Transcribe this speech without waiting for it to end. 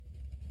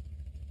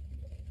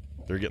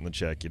they're getting the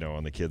check,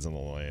 and the kid's on the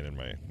line, and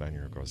my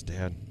 9-year-old goes,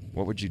 "Dad,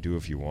 what would you do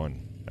if you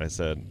won?" I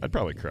said, "I'd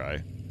probably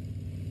cry."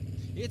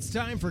 It's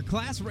time for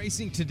Class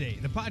Racing Today,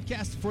 the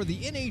podcast for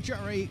the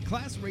NHRA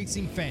class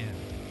racing fan.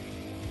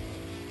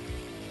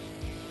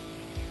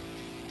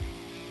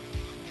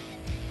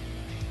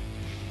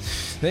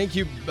 Thank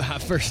you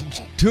for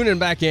tuning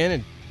back in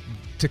and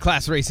to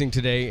Class Racing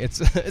Today. It's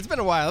been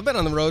a while. I've been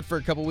on the road for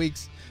a couple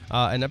weeks,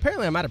 and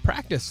apparently I'm out of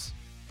practice.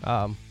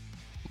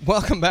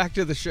 Welcome back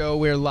to the show.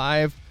 We're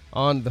live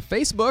on the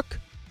Facebook,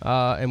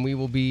 and we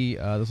will be.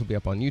 This will be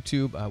up on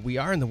YouTube. We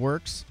are in the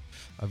works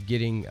of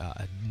getting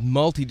a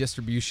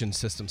multi-distribution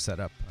system set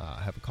up.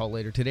 I have a call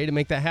later today to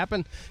make that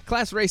happen.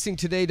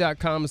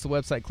 ClassRacingToday.com is the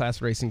website.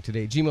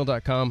 ClassRacingToday,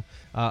 gmail.com,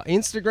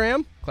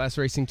 Instagram, Class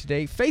Racing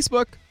Today,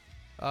 Facebook.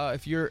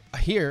 If you're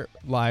here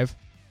live,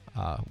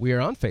 we are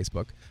on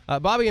Facebook.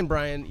 Bobby and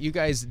Brian, you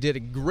guys did a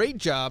great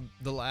job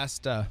the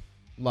last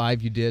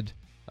live you did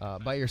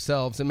by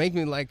yourselves and make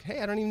me like,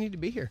 hey, I don't even need to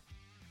be here.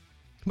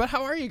 But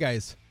how are you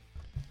guys?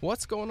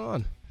 What's going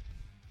on?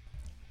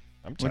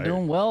 I'm tired. We're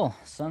doing well.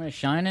 Sun is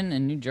shining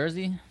in New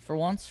Jersey for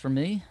once for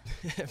me.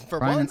 For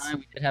Brian once?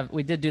 and I,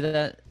 we did do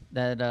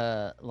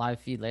that live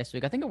feed last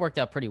week. I think it worked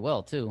out pretty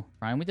well too.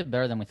 Brian, we did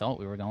better than we thought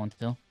we were going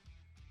to.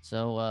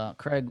 So,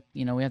 Craig,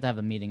 we have to have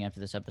a meeting after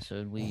this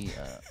episode. I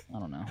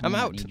don't know. I'm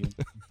out.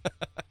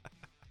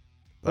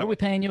 What are we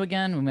paying you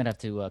again? We might have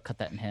to cut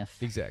that in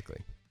half.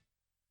 Exactly.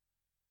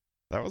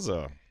 That was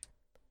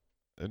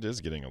it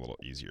is getting a little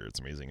easier. It's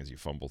amazing as you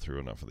fumble through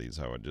enough of these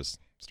how it just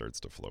starts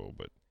to flow.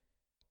 But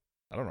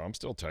I don't know. I'm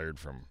still tired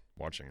from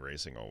watching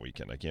racing all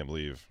weekend. I can't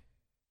believe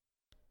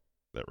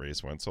that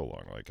race went so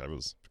long. Like, I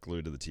was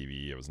glued to the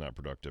TV. I was not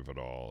productive at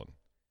all.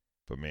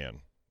 But man,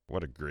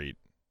 what a great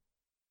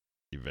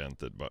event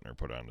that Butner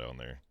put on down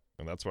there.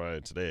 And that's why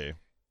today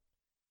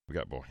we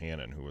got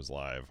Bohannon, who was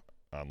live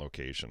on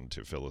location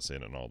to fill us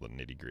in on all the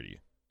nitty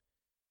gritty.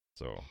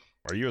 So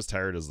are you as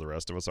tired as the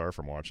rest of us are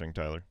from watching,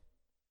 Tyler?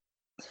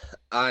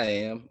 I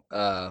am.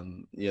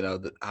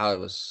 I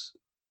was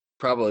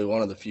probably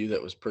one of the few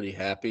that was pretty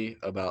happy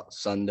about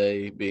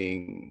Sunday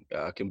being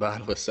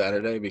combined with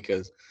Saturday,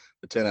 because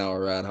the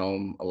 10-hour ride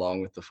home,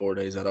 along with the 4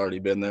 days I'd already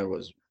been there,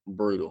 was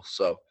brutal.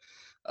 So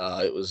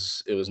it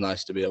was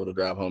nice to be able to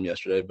drive home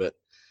yesterday, but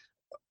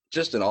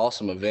just an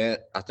awesome event.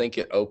 I think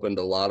it opened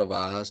a lot of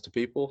eyes to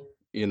people,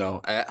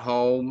 at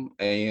home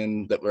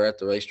and that were at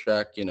the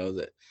racetrack,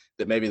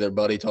 that maybe their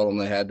buddy told them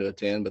they had to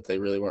attend, but they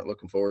really weren't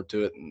looking forward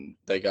to it. And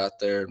they got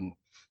there, and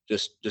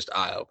just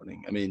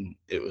eye-opening. I mean,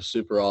 it was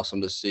super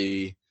awesome to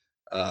see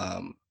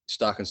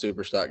stock and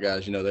super stock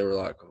guys. They were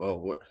like,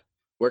 "Oh,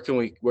 where can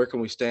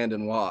we stand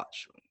and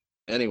watch?"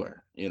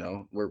 Anywhere.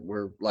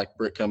 We're like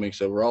Brick Cummings,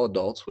 so we're all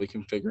adults. We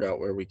can figure out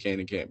where we can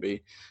and can't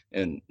be.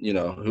 And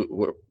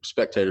we're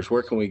spectators.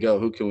 Where can we go?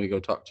 Who can we go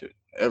talk to?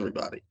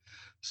 Everybody.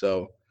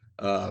 So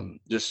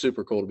just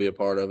super cool to be a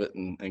part of it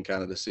and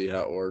kind of to see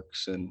how it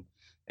works. And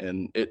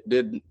it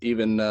did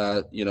even,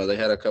 they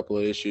had a couple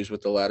of issues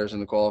with the ladders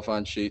and the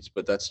qualifying sheets,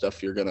 but that's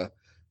stuff you're going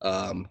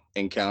to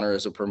encounter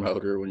as a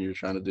promoter when you're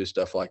trying to do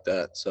stuff like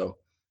that. So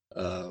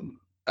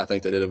I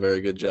think they did a very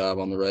good job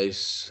on the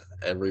race.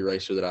 Every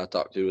racer that I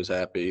talked to was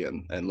happy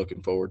and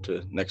looking forward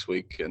to next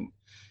week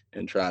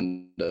and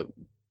trying to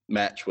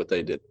match what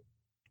they did.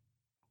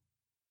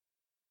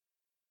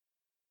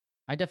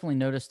 I definitely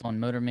noticed on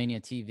Motor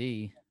Mania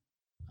TV.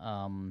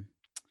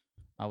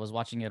 I was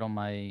watching it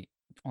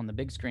on the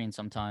big screen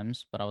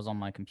sometimes, but I was on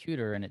my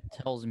computer, and it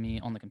tells me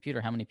on the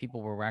computer how many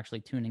people were actually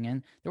tuning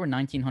in. There were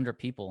 1,900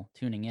 people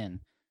tuning in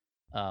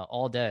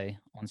all day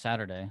on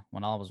Saturday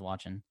when I was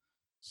watching.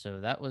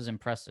 So that was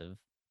impressive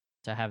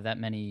to have that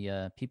many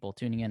people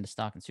tuning in to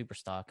stock and super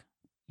stock.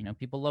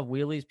 People love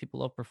wheelies,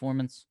 people love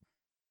performance.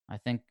 I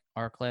think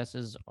our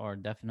classes are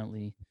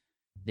definitely,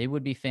 they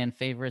would be fan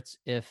favorites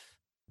if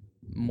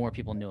more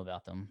people knew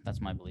about them. That's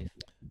my belief.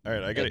 All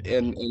right, I got it.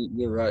 And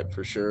you're right,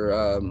 for sure.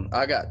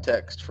 I got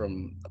text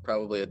from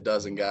probably a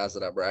dozen guys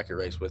that I bracket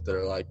race with that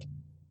are like,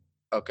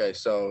 "Okay,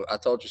 so I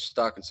told you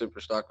stock and super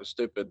stock was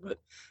stupid, but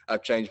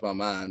I've changed my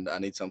mind. I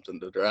need something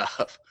to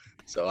drive."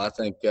 So I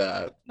think,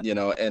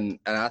 and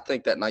I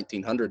think that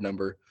 1,900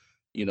 number,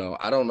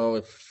 I don't know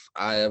if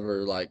I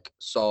ever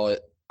saw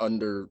it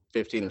under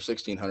 1,500 or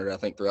 1,600. I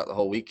think throughout the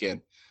whole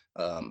weekend,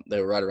 they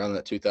were right around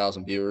that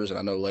 2,000 viewers. And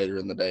I know later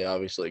in the day,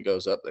 obviously it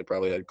goes up. They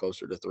probably had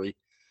closer to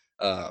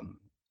 3,000.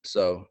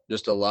 So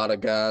just a lot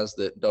of guys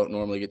that don't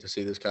normally get to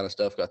see this kind of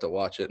stuff got to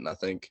watch it. And I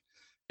think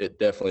it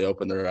definitely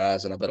opened their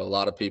eyes. And I bet a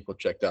lot of people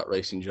checked out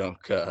Racing Junk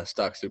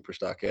stock, super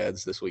stock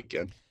ads this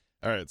weekend.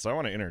 All right, so I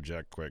want to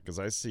interject quick because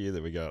I see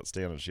that we got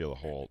Stan and Sheila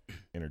Holt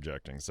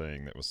interjecting,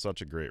 saying that it was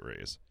such a great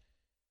race.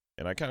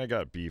 And I kind of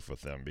got beef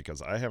with them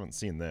because I haven't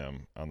seen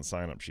them on the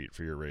sign-up sheet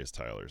for your race,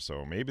 Tyler.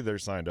 So maybe they're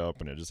signed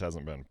up and it just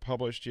hasn't been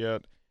published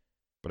yet.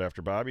 But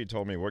after Bobby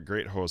told me what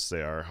great hosts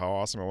they are, how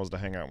awesome it was to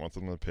hang out with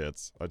them in the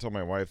pits, I told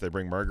my wife they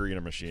bring margarita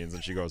machines,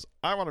 and she goes,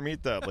 "I want to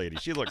meet that lady.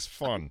 She looks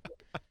fun."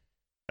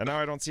 And now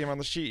I don't see him on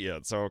the sheet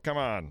yet. So come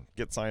on,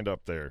 get signed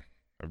up there.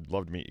 I'd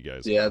love to meet you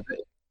guys. Yeah,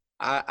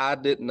 I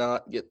did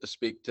not get to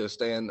speak to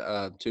Stan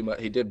too much.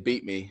 He did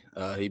beat me.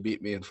 He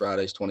beat me in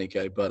Friday's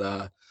 20K,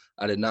 but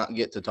I did not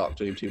get to talk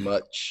to him too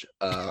much.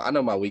 I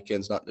know my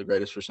weekend's not the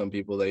greatest for some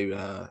people.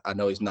 I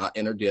know he's not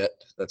entered yet.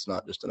 That's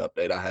not just an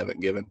update I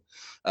haven't given,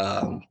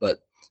 but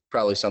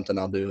probably something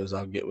I'll do is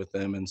I'll get with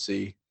them and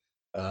see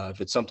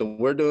if it's something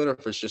we're doing or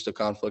if it's just a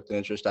conflict of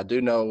interest. I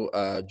do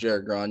know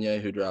Jared Grenier,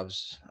 who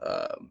drives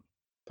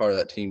part of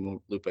that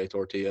team, Lupe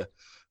Tortilla.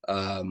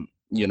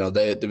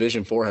 They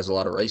Division 4 has a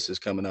lot of races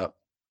coming up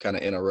kind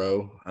of in a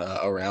row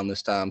around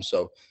this time.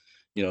 So,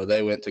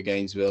 they went to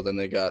Gainesville, then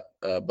they got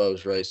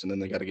Bo's race, and then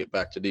they got to get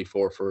back to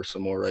D4 for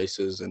some more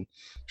races, and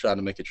trying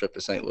to make a trip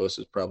to St. Louis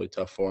is probably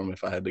tough for them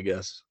if I had to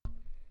guess.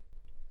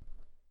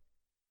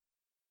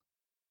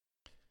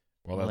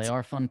 Well, they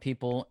are fun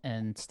people,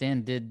 and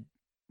Stan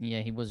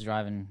he was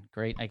driving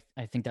great.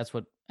 I think that's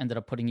what ended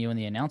up putting you in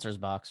the announcer's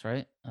box,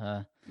 right?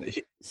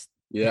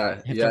 Yeah,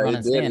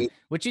 Stan,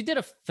 which you did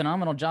a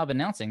phenomenal job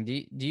announcing.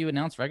 Do you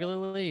announce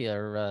regularly,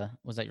 or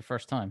was that your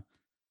first time?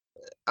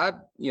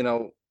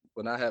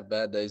 When I have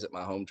bad days at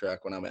my home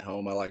track, when I'm at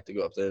home, I like to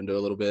go up there and do a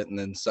little bit, and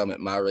then some at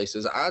my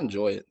races. I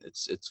enjoy it.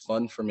 It's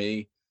fun for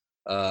me.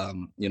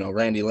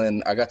 Randy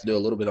Lynn, I got to do a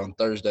little bit on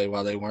Thursday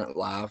while they weren't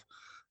live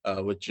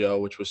with Joe,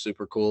 which was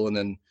super cool. And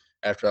then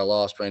after I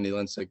lost, Randy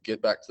Lynn said,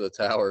 "Get back to the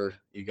tower.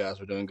 You guys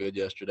were doing good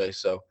yesterday."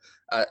 So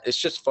it's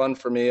just fun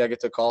for me. I get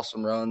to call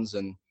some runs,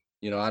 and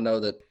I know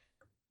that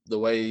the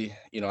way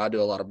I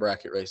do a lot of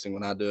bracket racing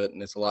when I do it,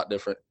 and it's a lot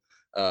different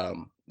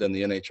than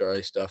the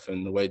NHRA stuff,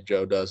 and the way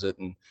Joe does it.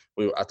 And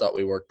I thought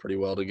we worked pretty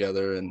well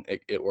together, and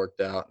it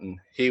worked out. And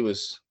he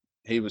was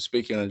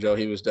speaking of Joe,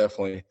 he was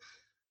definitely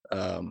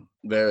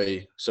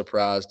very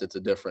surprised at the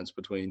difference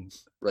between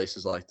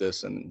races like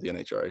this and the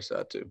NHRA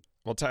side too.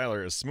 Well,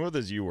 Tyler, as smooth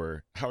as you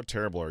were, how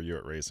terrible are you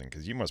at racing?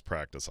 Because you must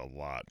practice a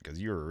lot, because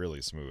you were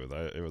really smooth.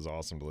 It was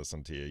awesome to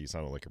listen to you. You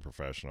sounded like a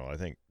professional. I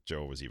think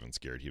Joe was even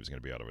scared he was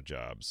going to be out of a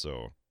job.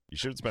 So you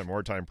should have spent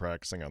more time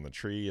practicing on the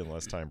tree and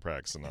less time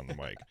practicing on the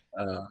mic.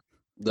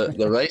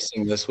 The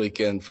racing this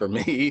weekend for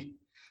me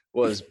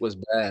was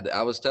bad.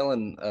 I was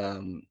telling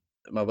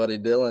my buddy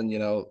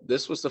Dylan,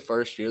 this was the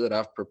first year that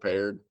I've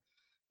prepared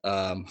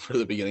for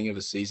the beginning of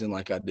a season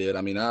like I did.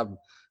 I mean,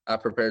 I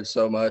prepared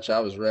so much. I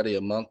was ready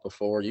a month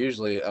before.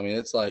 Usually, I mean,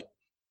 it's like,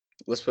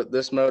 let's put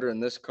this motor in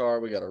this car.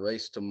 We got a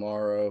race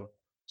tomorrow.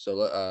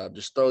 So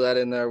just throw that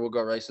in there. We'll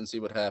go race and see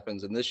what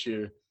happens. And this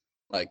year,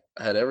 like,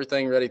 I had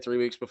everything ready 3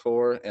 weeks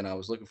before, and I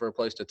was looking for a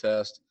place to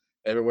test.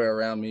 Everywhere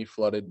around me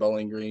flooded.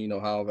 Bowling Green,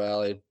 Ohio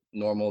Valley,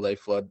 normal, they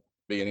flood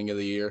beginning of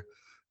the year.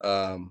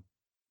 And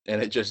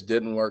it just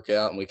didn't work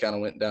out. And we kind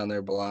of went down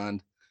there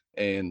blind.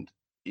 And,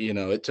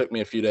 it took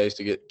me a few days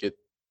to get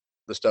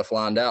the stuff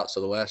lined out. So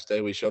the last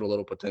day we showed a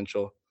little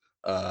potential,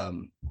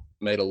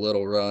 made a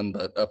little run,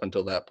 but up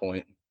until that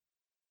point,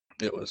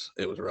 it was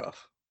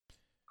rough.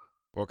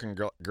 Well,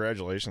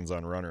 congratulations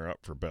on runner-up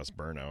for best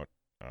burnout.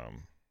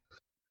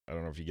 I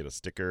don't know if you get a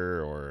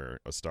sticker or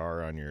a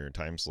star on your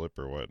time slip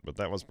or what, but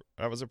that was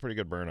a pretty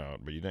good burnout,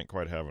 but you didn't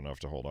quite have enough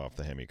to hold off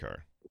the Hemi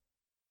car.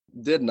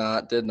 Did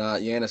not.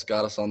 Yanis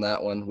got us on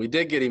that one. We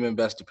did get him in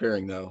best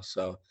appearing though,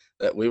 so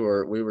that we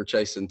were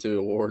chasing 2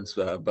 awards,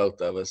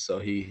 both of us. So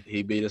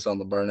he beat us on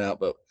the burnout,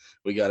 but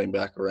we got him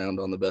back around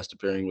on the best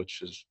appearing,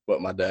 which is what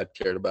my dad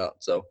cared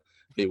about. So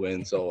he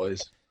wins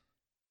always.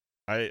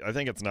 I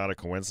think it's not a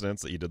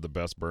coincidence that you did the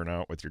best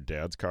burnout with your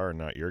dad's car and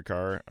not your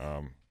car.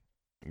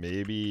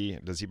 Maybe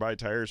does he buy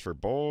tires for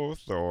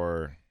both,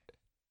 or?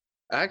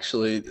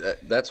 Actually,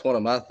 that's one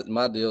of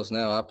my deals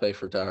now. I pay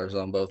for tires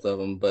on both of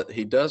them, but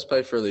he does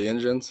pay for the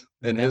engines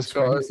in his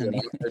cars, and I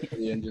pay for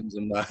the engines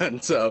in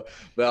mine. So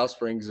valve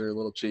springs are a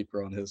little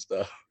cheaper on his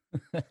stuff.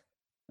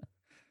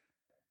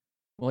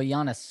 Well,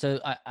 Yanis,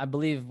 so I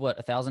believe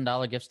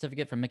 $1,000 gift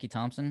certificate from Mickey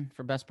Thompson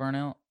for best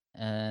burnout,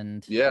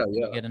 and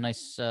you get a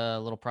nice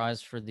little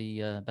prize for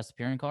the best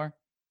appearing car.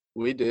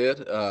 We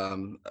did.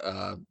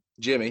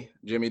 Jimmy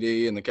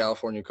D and the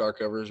California car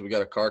covers. We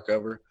got a car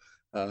cover.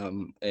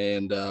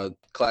 And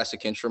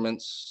Classic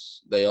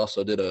Instruments, they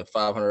also did a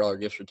 $500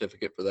 gift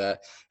certificate for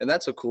that. And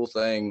that's a cool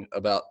thing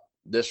about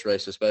this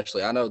race,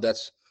 especially. I know they're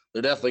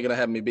definitely going to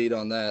have me beat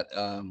on that.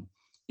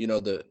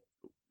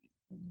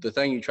 The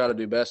thing you try to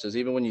do best is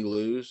even when you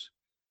lose,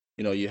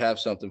 you have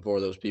something for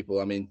those people.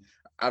 I mean,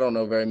 I don't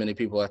know very many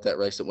people at that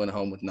race that went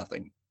home with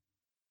nothing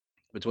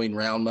between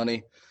round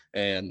money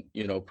and,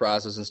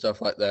 prizes and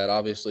stuff like that.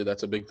 Obviously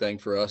that's a big thing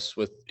for us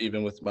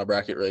even with my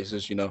bracket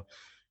races.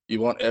 You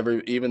want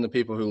even the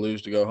people who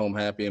lose to go home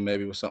happy and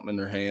maybe with something in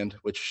their hand,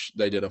 which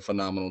they did a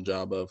phenomenal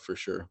job of for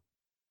sure.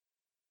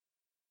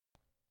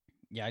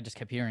 Yeah, I just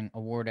kept hearing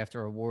award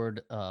after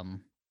award.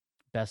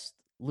 Best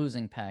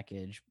losing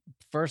package.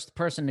 First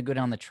person to go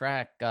down the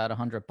track got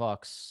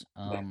 $100.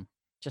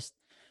 Just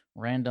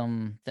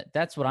random.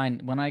 That's what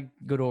when I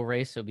go to a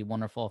race, it would be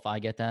wonderful if I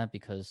get that,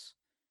 because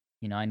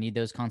I need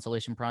those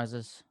consolation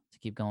prizes to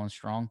keep going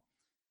strong.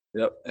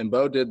 Yep, and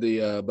Bo did the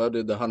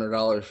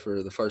 $100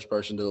 for the first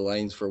person to the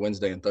lanes for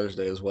Wednesday and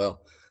Thursday as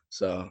well.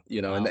 So,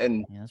 you know, Wow.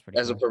 and Yeah, that's pretty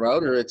as a cool.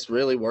 promoter, it's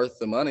really worth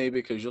the money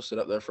because you'll sit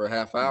up there for a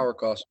half hour,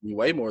 cost you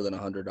way more than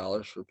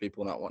 $100 for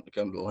people not wanting to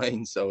come to the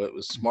lane. So it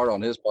was smart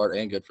on his part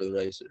and good for the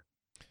racer.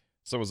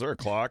 So was there a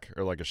clock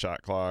or like a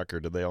shot clock,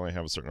 or did they only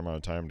have a certain amount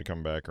of time to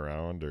come back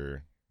around,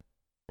 or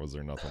was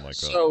there nothing like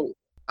that? So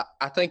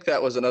I think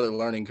that was another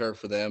learning curve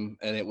for them,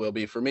 and it will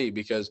be for me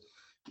because,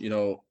 you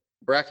know,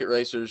 bracket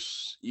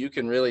racers, you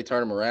can really turn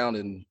them around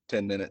in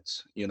 10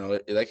 minutes. You know,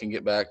 they can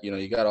get back, you know,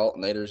 you got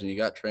alternators and you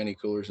got tranny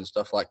coolers and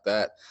stuff like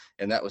that.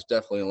 And that was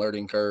definitely a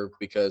learning curve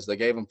because they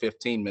gave them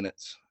 15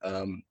 minutes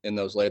in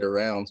those later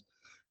rounds.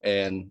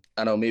 And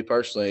I know me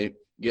personally,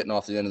 getting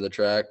off the end of the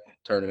track,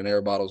 turning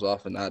air bottles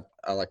off, and I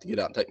like to get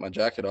out and take my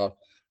jacket off.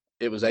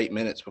 It was 8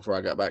 minutes before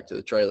I got back to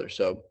the trailer.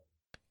 So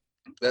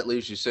that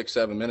leaves you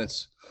 6-7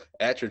 minutes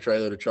at your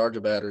trailer to charge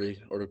a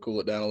battery or to cool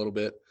it down a little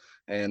bit.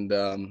 And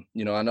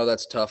you know, I know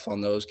that's tough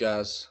on those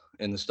guys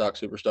in the stock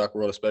super stock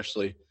world,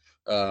 especially.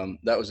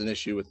 That was an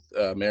issue with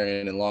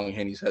Marion and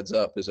Longhanney's heads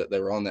up, is that they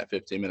were on that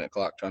 15-minute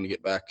clock trying to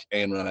get back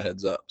and run a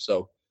heads up.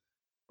 So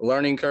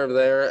learning curve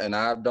there, and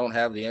I don't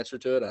have the answer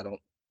to it. I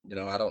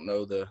don't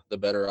know the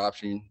better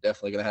option.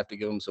 Definitely going to have to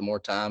give them some more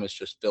time. It's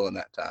just filling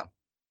that time.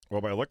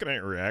 Well, by looking at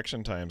your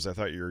reaction times, I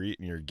thought you were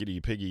eating your giddy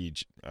piggy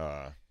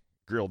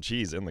grilled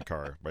cheese in the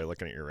car by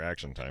looking at your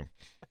reaction time.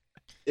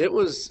 It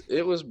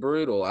was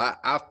brutal.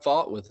 I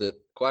fought with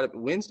it quite a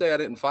Wednesday. I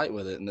didn't fight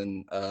with it, and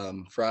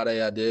then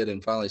Friday I did,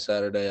 and finally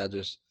Saturday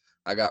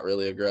I got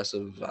really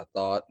aggressive. I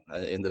thought I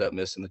ended up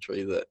missing the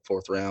tree that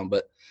fourth round,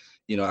 but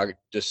you know,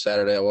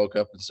 Saturday I woke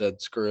up and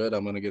said, "Screw it,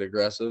 I'm going to get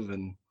aggressive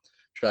and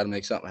try to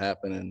make something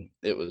happen," and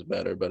it was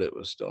better, but it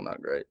was still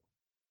not great.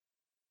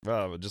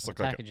 Well, it just The looked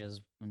like packages,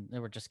 they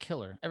were just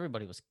killer.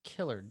 Everybody was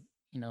killer.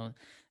 You know,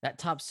 that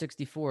top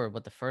 64,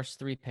 but the first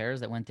three pairs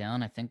that went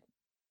down, I think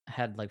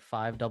had like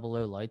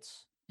 500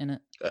 lights in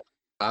it.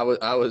 I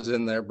was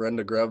in there.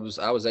 Brenda Grubbs.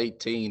 I was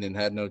 18 and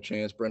had no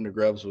chance. Brenda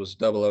Grubbs was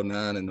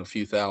 009 and a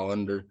few thou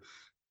under,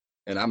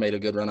 and I made a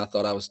good run. I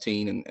thought I was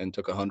teen and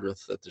took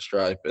 100th at the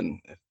stripe, and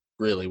it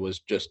really was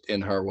just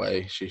in her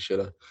way. She should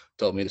have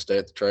told me to stay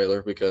at the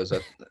trailer because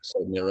that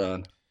saved me a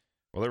run.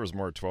 Well, there was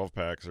more 12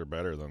 packs or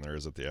better than there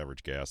is at the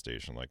average gas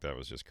station. Like, that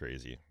was just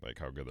crazy, like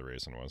how good the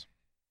racing was.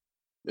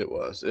 It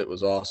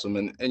was awesome,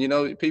 and you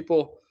know,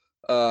 people.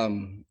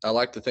 I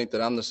like to think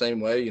that I'm the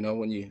same way. You know,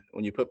 when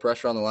you put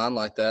pressure on the line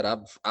like that,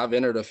 I've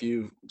entered a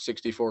few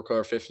 64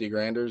 car 50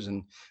 granders,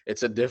 and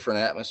it's a different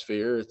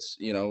atmosphere. It's,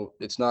 you know,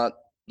 it's not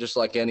just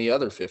like any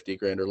other 50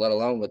 grander, let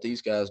alone what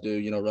these guys do.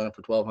 You know, running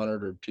for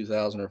 1,200 or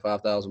 2,000 or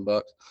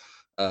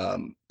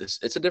 $5,000.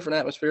 It's a different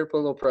atmosphere. Put a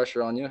little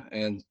pressure on you,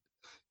 and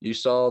you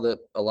saw that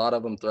a lot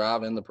of them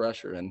thrive in the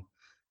pressure. And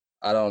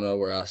I don't know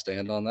where I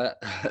stand on that.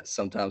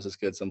 Sometimes it's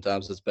good,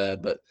 sometimes it's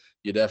bad, but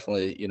you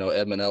definitely, you know,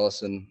 Edmund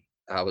Ellison,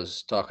 I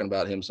was talking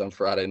about him some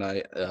Friday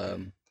night.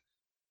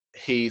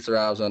 He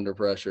thrives under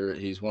pressure.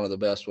 He's one of the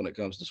best when it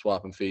comes to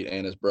swapping feet,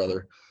 and his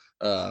brother.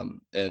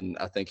 And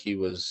I think he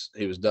was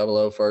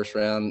 00 first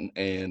round,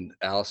 and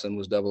Allison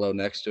was 00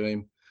 next to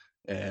him.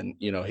 And,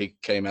 you know, he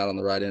came out on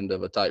the right end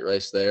of a tight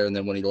race there. And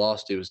then when he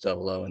lost, he was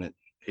 00, and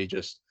he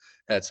just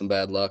had some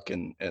bad luck,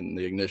 and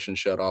the ignition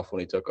shut off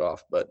when he took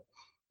off. But,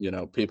 you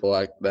know, people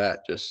like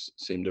that just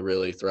seem to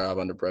really thrive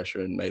under pressure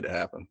and made it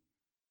happen.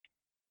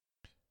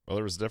 Well,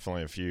 there was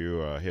definitely a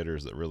few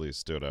hitters that really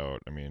stood out.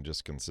 I mean,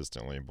 just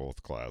consistently in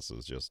both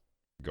classes, just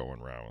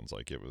going rounds.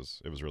 Like, it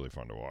was really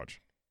fun to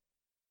watch.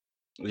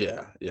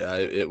 Yeah,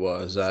 it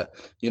was.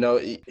 You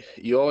know,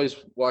 you always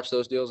watch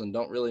those deals and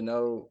don't really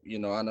know. You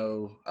know,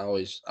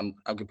 I'm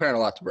comparing a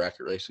lot to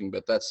bracket racing,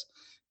 but that's,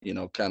 you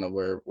know, kind of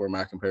where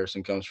my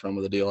comparison comes from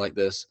with a deal like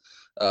this.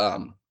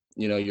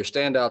 You know, your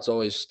standouts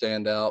always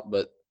stand out,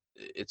 but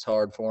it's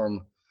hard for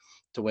them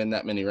to win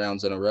that many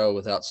rounds in a row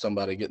without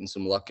somebody getting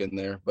some luck in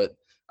there. But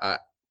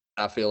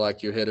I feel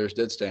like your hitters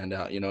did stand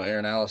out. You know,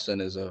 Aaron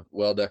Allison is a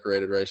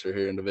well-decorated racer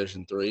here in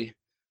Division III,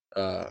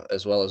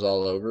 as well as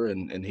all over,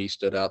 and he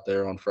stood out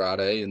there on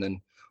Friday. And then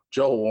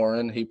Joel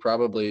Warren, he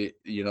probably,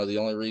 you know, the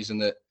only reason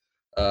that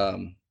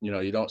you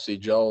know, you don't see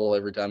Joel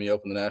every time you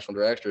open the National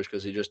Dragster is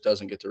because he just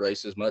doesn't get to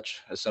race as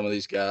much as some of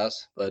these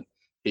guys, but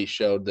he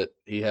showed that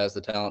he has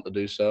the talent to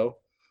do so.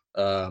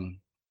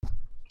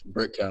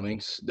 Britt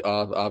Cummings,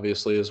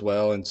 obviously, as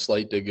well, and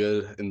Slate did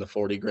good in the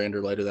 40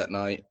 grander later that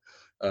night.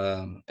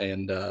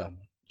 And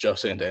Joe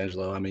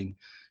Santangelo, I mean,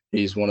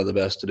 he's one of the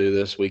best to do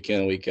this week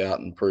in, week out,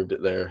 and proved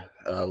it there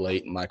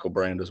late. And Michael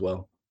Brand as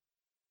well.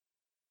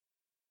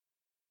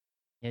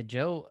 Yeah,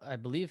 Joe, I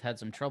believe, had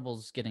some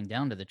troubles getting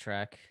down to the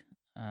track.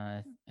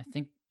 I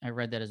think I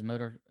read that his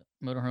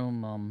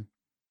motorhome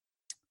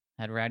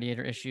had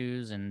radiator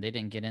issues, and they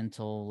didn't get in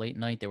till late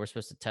night. They were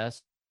supposed to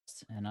test,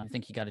 and I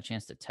think he got a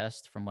chance to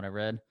test from what I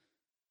read,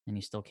 and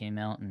he still came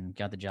out and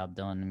got the job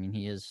done. I mean,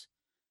 he is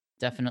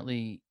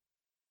definitely,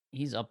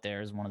 he's up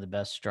there as one of the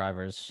best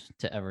drivers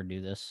to ever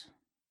do this.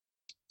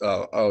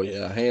 Oh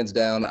yeah, hands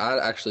down. I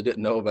actually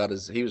didn't know about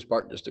he was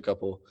parked just a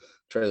couple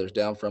trailers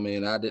down from me,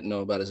 and I didn't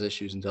know about his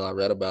issues until I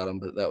read about them,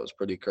 but that was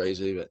pretty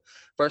crazy. But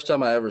first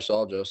time I ever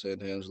saw Joe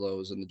Santangelo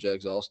was in the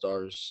Jegs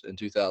All-Stars in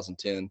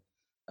 2010.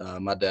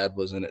 My dad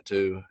was in it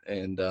too,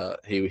 and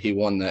he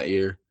won that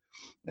year,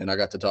 and I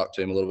got to talk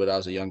to him a little bit. I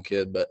was a young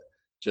kid, but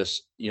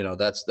just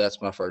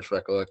that's my first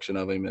recollection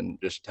of him and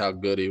just how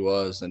good he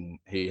was, and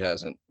he's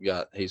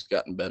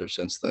gotten better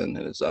since then,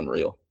 and it's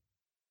unreal.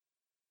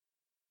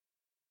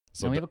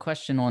 So now we have a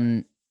question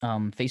on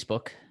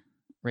Facebook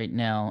right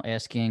now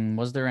asking,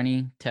 was there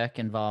any tech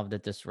involved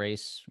at this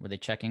race? Were they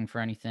checking for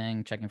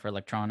anything, checking for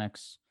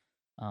electronics,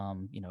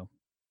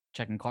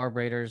 checking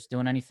carburetors,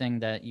 doing anything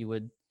that you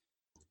would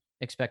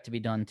expect to be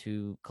done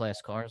to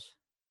class cars?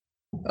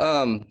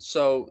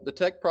 So the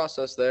tech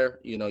process there,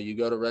 you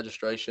go to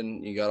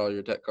registration, you got all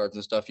your tech cards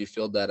and stuff, you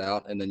filled that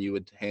out, and then you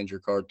would hand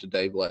your card to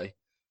Dave Lay,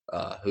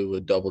 who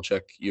would double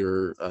check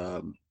your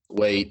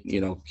weight,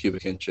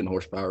 cubic inch and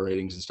horsepower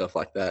ratings and stuff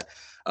like that.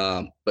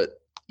 But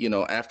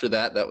after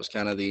that was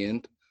kind of the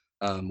end.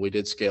 We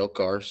did scale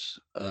cars.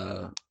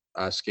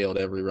 I scaled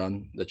every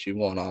run that you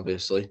won,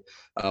 obviously.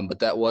 But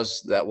that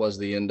was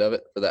the end of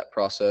it for that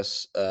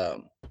process.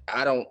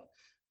 I don't,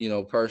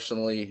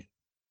 personally,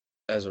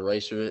 as a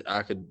racer,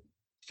 I could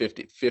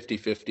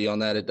 50 on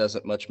that. It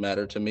doesn't much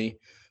matter to me.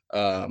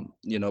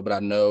 But I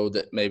know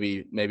that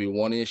maybe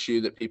one issue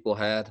that people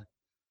had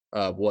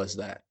was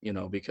that,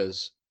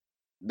 because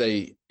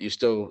they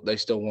still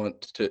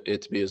want it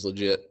to be as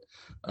legit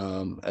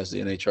as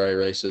the NHRA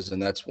races,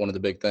 and that's one of the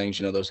big things.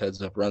 Those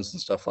heads up runs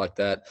and stuff like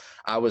that.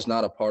 I was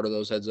not a part of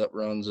those heads up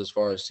runs as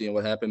far as seeing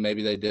what happened.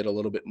 Maybe they did a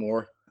little bit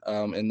more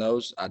in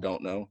those. I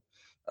don't know,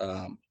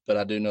 but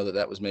I do know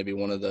that was maybe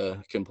one of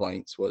the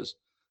complaints was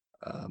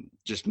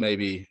just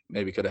maybe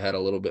could have had a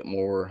little bit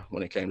more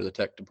when it came to the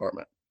tech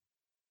department.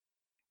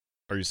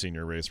 Are you seeing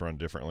your race run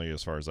differently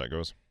as far as that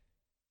goes?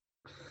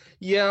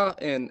 Yeah,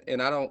 and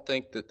I don't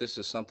think that this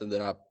is something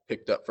that I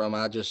picked up from.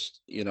 I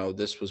just,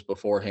 this was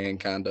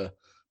beforehand kind of,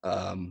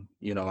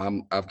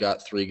 I've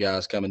got 3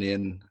 guys coming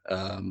in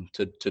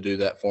to do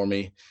that for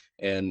me,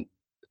 and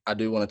I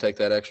do want to take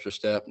that extra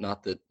step.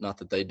 Not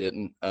that they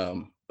didn't,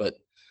 but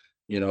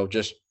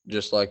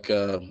just like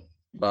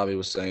Bobby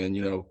was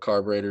saying,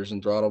 carburetors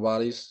and throttle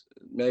bodies,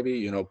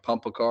 maybe,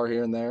 pump a car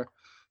here and there,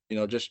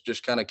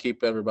 just kind of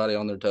keep everybody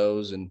on their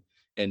toes and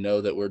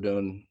know that we're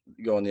going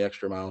the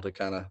extra mile to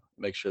kind of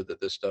make sure that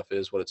this stuff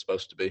is what it's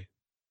supposed to be.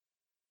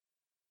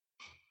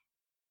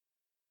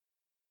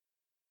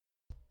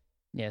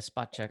 Yeah,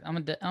 spot check.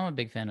 I'm a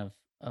big fan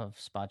of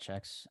spot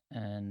checks,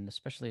 and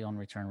especially on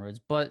return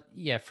roads. But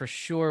yeah, for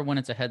sure, when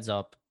it's a heads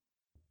up,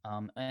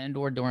 and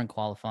or during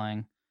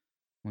qualifying,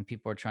 when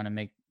people are trying to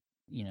make,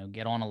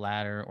 get on a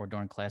ladder, or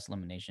during class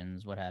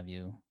eliminations, what have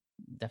you.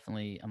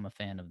 Definitely, I'm a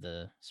fan of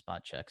the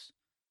spot checks.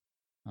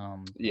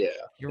 Yeah,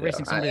 if you're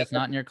racing somebody that's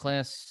not in your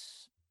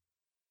class,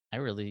 I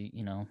really,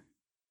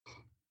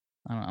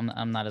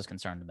 I'm not as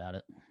concerned about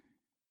it.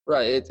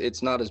 Right,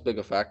 it's not as big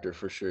a factor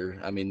for sure.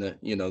 I mean,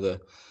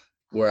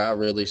 where I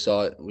really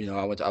saw it,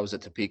 I was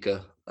at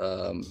Topeka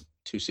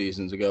 2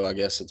 seasons ago. I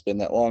guess it's been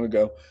that long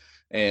ago,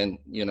 and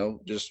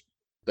just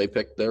they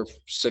picked their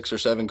 6 or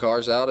 7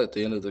 cars out at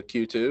the end of the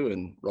Q2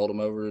 and rolled them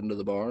over into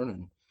the barn,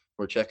 and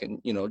we're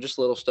checking, just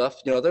little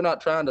stuff. They're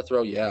not trying to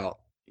throw you out,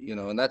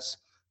 and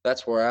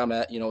that's where I'm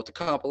at. With the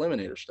comp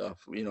eliminator stuff.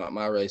 At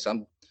my race,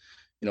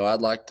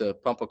 I'd like to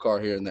pump a car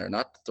here and there,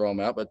 not to throw them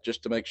out, but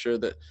just to make sure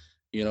that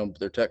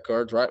their tech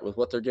card's right with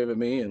what they're giving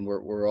me, and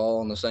we're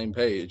all on the same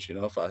page.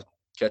 If I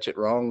catch it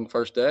wrong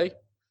first day,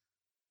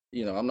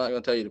 I'm not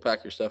going to tell you to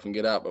pack your stuff and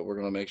get out, but we're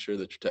going to make sure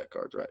that your tech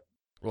card's right.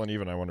 Well, and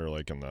even I wonder,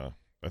 like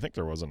I think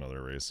there was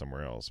another race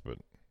somewhere else, but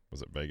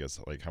was it Vegas?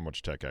 Like, how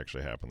much tech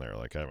actually happened there?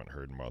 Like, I haven't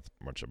heard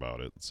much about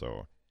it.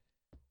 So,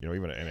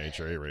 even an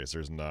NHRA race,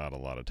 there's not a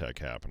lot of tech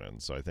happening.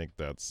 So I think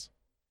that's,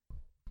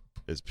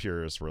 as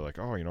purists, we're like,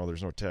 oh,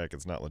 there's no tech,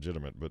 it's not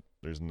legitimate, but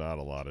there's not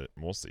a lot at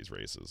most of these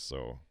races.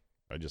 So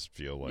I just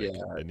feel like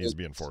it needs to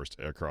be enforced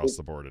across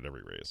the board at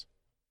every race.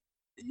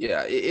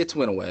 Yeah, it's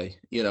went away.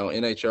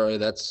 NHRA,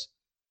 that's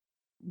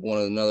one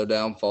of another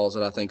downfalls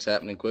that I think is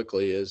happening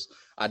quickly is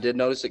I did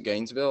notice at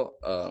Gainesville,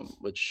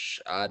 which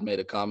I'd made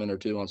a comment or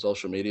 2 on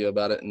social media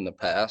about it in the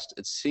past.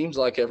 It seems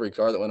like every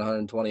car that went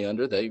 120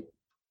 under, they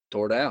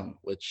tore down,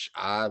 which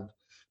I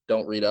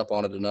don't read up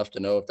on it enough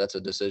to know if that's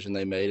a decision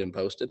they made and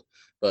posted,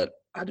 but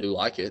I do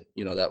like it.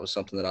 That was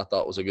something that I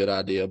thought was a good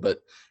idea.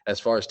 But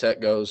as far as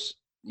tech goes,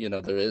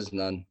 there is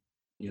none.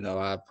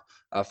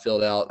 I've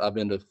filled out, I've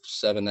been to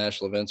 7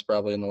 national events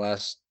probably in the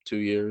last 2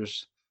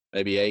 years,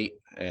 maybe 8,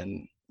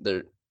 and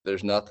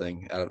there's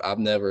nothing. I've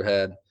never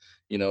had,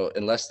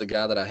 unless the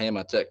guy that I hand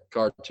my tech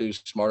card to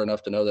is smart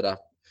enough to know that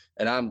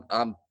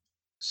I'm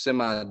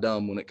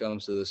semi-dumb when it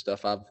comes to this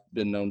stuff. I've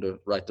been known to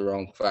write the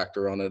wrong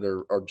factor on it,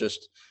 or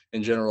just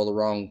in general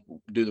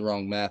do the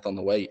wrong math on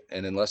the weight.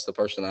 And unless the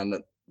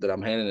person that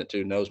I'm handing it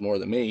to knows more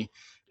than me,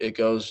 it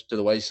goes to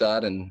the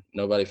wayside and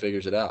nobody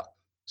figures it out.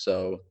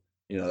 So,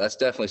 that's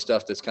definitely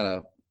stuff that's kind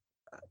of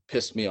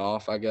pissed me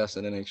off, I guess,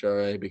 in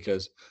NHRA,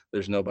 because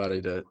there's nobody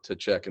to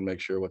check and make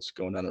sure what's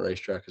going down the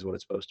racetrack is what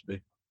it's supposed to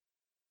be.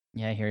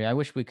 Yeah, I hear you. I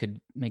wish we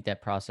could make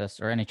that process,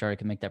 or NHRA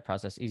could make that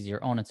process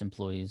easier on its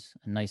employees.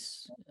 A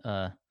nice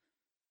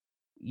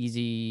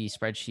easy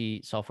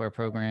spreadsheet software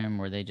program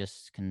where they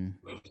just can,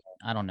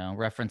 I don't know,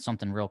 reference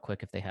something real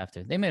quick if they have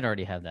to. They might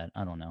already have that.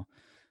 I don't know.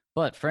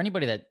 But for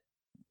anybody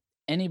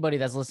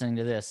that's listening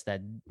to this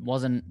that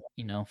wasn't,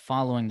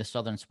 following the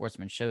Southern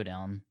Sportsman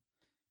Showdown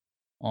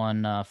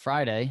on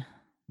Friday,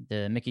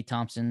 the Mickey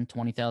Thompson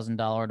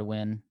 $20,000 to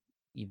win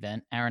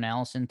event, Aaron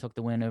Allison took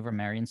the win over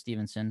Marion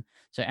Stevenson.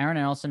 So Aaron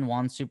Allison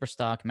won Super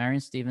Stock, Marion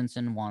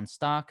Stevenson won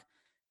Stock.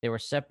 They were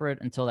separate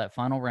until that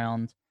final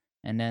round,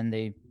 and then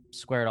they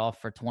squared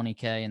off for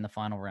 $20K in the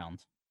final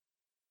round,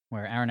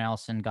 where Aaron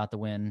Allison got the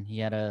win. He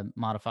had a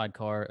modified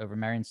car over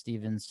Marion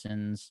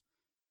Stevenson's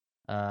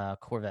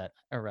Camaro.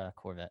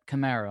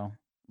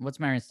 What's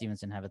Marion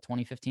Stevenson have? A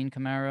 2015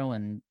 Camaro,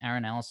 and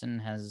Aaron Allison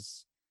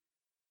has,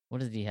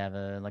 what did he have?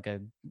 Like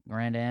a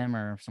Grand Am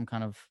or some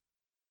kind of.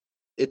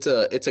 It's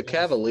a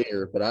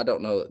Cavalier, but I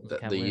don't know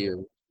the year.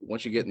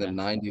 Once you get in the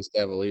Okay. 90s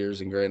Cavaliers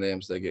and Grand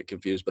Ams, they get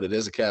confused. But it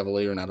is a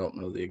Cavalier, and I don't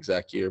know the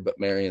exact year. But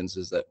Marion's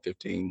is that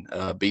 15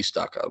 B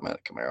stock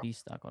automatic Camaro. B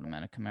stock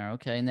automatic Camaro.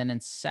 Okay, and then in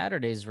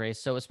Saturday's race,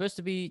 so it's supposed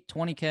to be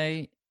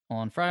 20K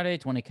on Friday,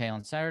 20K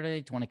on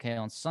Saturday, 20K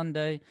on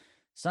Sunday.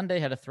 Sunday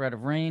had a threat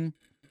of rain,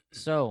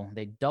 so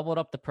they doubled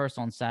up the purse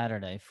on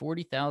Saturday.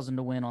 40,000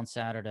 to win on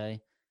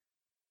Saturday.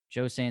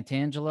 Joe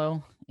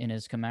Santangelo in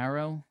his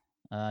Camaro,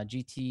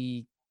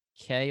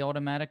 GTK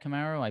automatic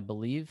Camaro, I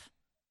believe,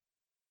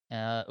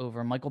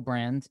 over Michael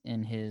Brand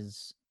in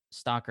his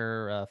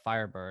Stalker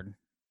Firebird.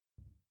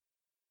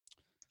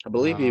 I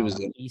believe he was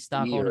in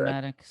E-stock E-Ra.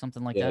 automatic,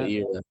 something like that.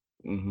 E-Ra.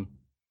 Mm-hmm.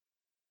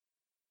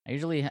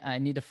 I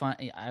need to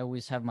find. I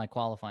always have my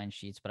qualifying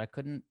sheets, but I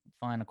couldn't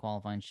find a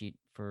qualifying sheet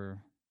for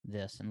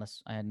this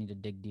unless I need to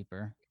dig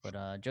deeper.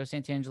 But Joe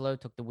Santangelo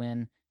took the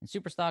win in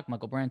Super Stock.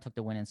 Michael Brand took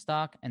the win in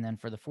Stock, and then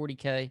for the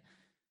 40K,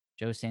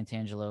 Joe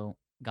Santangelo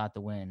got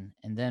the win.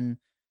 And then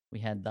we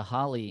had the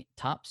Holly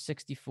Top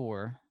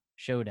 64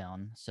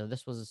 Showdown. So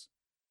this was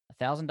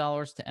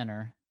 $1,000 to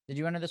enter. Did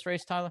you enter this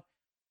race, Tyler?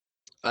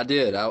 I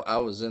did. I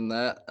was in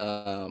that.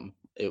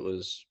 It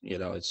was,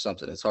 it's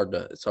something. It's hard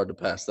to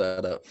pass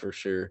that up for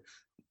sure.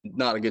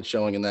 Not a good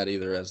showing in that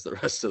either as the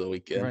rest of the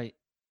weekend. Right.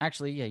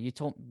 Actually, yeah, you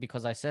told,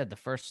 because I said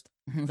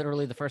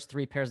literally the first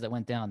three pairs that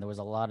went down, there was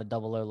a lot of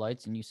double O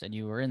lights, and you said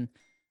you were in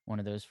one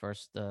of those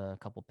first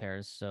couple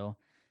pairs. So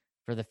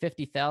for the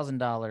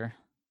 $50,000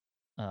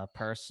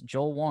 purse,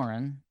 Joel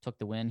Warren took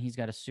the win. He's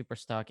got a Super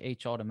Stock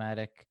H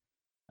automatic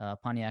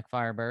Pontiac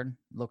Firebird.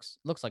 Looks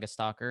like a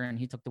stalker, and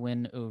he took the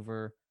win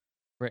over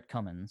Britt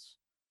Cummins.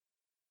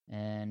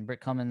 And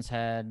Britt Cummins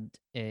had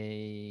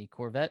a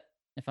Corvette,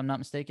 if I'm not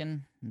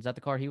mistaken. Is that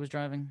the car he was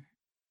driving?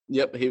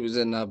 Yep, he was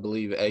in, I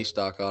believe, a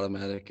stock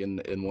automatic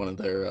in one of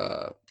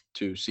their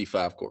two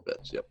C5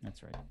 Corvettes. Yep,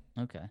 that's right.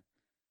 Okay,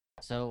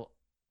 so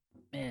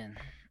man,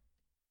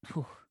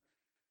 whew.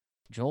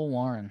 Joel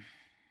Warren,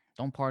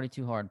 don't party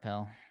too hard,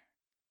 pal.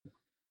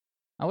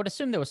 I would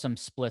assume there was some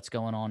splits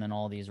going on in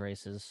all these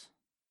races,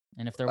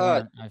 and if there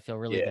weren't, I feel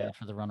really bad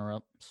for the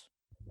runner-ups.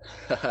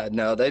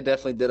 No, they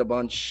definitely did a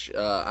bunch.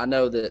 I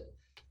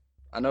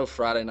know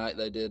Friday night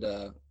they did.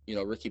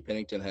 Ricky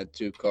Pennington had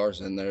two cars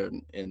in there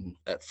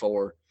at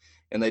 4,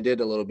 and they did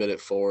a little bit at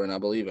 4. And I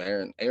believe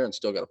Aaron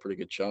still got a pretty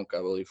good chunk. I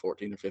believe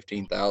 14 or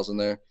 15,000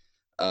 there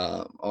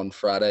on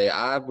Friday.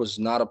 I was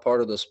not a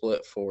part of the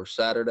split for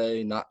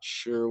Saturday. Not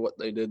sure what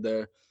they did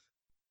there.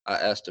 I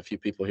asked a few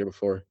people here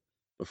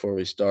before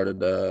we started,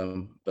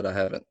 but I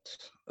haven't.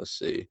 Let's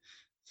see.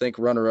 I think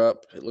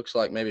runner-up. It looks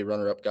like maybe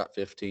runner-up got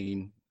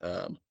 15.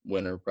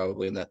 Winner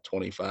probably in that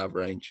 25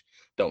 range.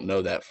 Don't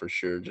know that for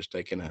sure. Just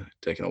taking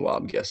a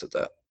wild guess at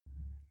that.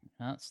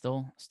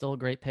 Still a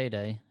great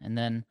payday. And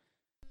then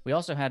we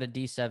also had a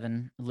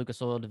D7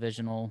 Lucas Oil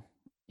Divisional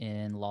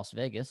in Las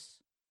Vegas.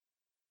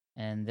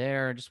 And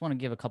there, I just want to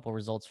give a couple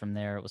results from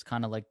there. It was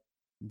kind of like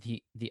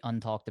the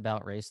untalked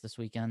about race this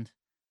weekend.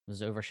 It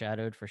was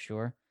overshadowed for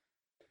sure.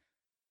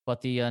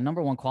 But the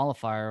number one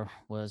qualifier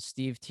was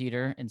Steve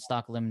Teeter in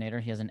Stock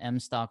Eliminator. He has an M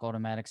Stock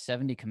Automatic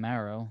 70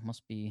 Camaro.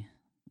 Must be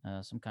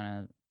some kind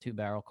of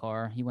 2-barrel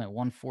car. He went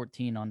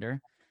 114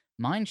 under.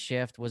 Mine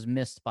shaft was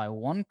missed by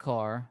one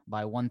car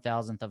by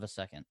 1,000th of a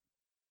second.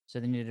 So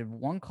they needed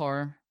one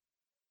car.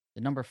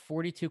 The number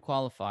 42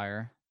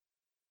 qualifier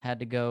had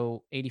to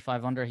go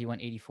 85 under. He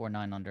went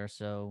 84.9 under.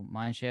 So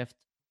mine shaft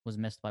was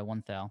missed by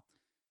 1 thou,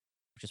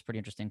 which is pretty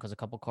interesting because a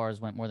couple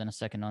cars went more than a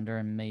second under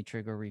and may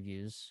trigger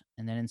reviews.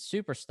 And then in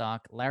Super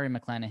Stock, Larry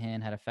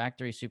McClanahan had a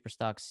factory Super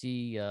Stock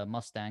C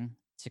Mustang,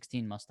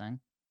 16 Mustang.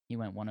 He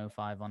went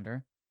 105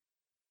 under.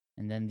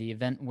 And then the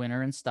event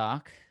winner in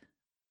Stock,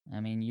 I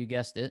mean, you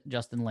guessed it,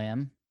 Justin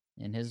Lamb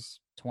in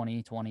his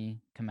 2020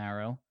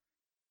 Camaro.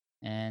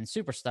 And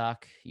Super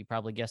Stock, you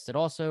probably guessed it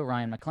also,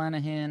 Ryan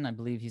McClanahan. I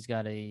believe he's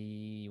got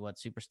a,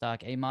 Super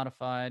Stock A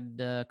modified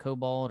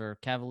Cobalt or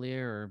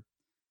Cavalier or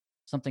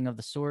something of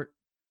the sort.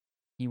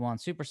 He won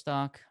Super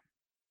Stock.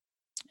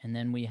 And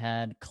then we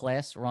had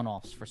class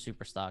runoffs for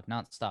Super Stock,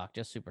 not Stock,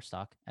 just Super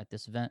Stock at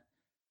this event.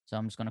 So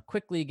I'm just going to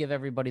quickly give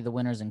everybody the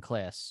winners in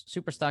class.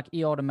 Super Stock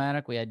E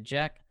Automatic, we had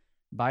Jack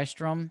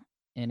Bystrom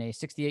in a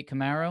 68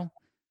 Camaro.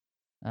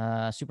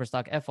 Super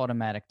Stock F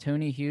automatic,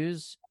 Tony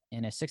Hughes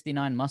in a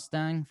 69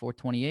 Mustang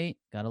 428.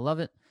 Gotta love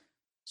it.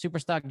 Super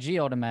Stock G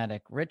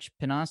automatic, Rich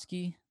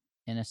Pinoski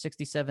in a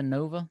 67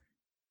 Nova.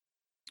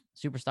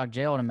 Super Stock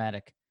J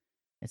automatic.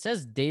 It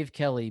says Dave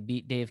Kelly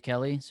beat Dave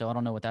Kelly, so I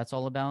don't know what that's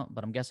all about,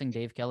 but I'm guessing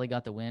Dave Kelly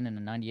got the win in a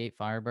 98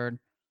 Firebird.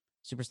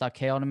 Super Stock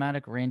K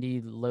automatic,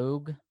 Randy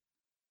Logue.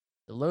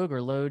 The Logue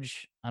or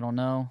Loge, I don't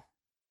know.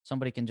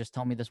 Somebody can just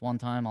tell me this one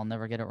time. I'll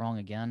never get it wrong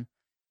again.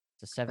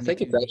 It's a I think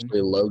 72 it's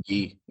actually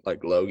Logie,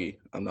 like Logie.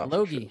 I'm not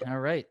for sure. Logie. All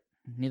right.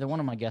 Neither one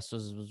of my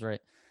guesses was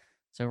right.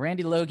 So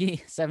Randy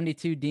Logie,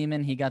 72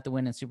 Demon. He got the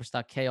win in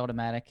Superstock K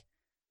automatic.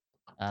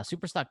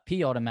 Superstock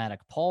P automatic,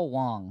 Paul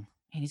Wong.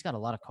 Man, he's got a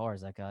lot of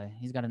cars, that guy.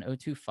 He's got an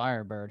 02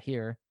 Firebird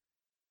here.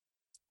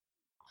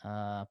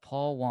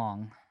 Paul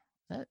Wong.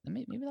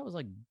 Maybe that was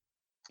like,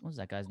 what was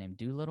that guy's name?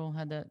 Doolittle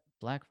had that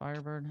black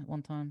Firebird at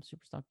one time.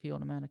 Superstock P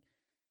automatic.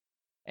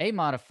 A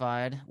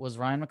modified was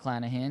Ryan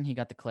McClanahan. He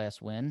got the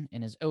class win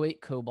in his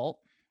 08 Cobalt.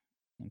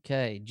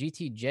 Okay,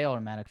 GTJ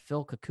automatic,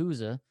 Phil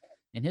Kakuza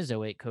in his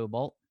 08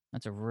 Cobalt.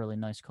 That's a really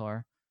nice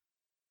car.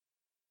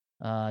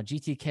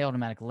 GTK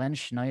automatic, Len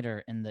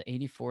Schneider in the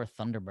 84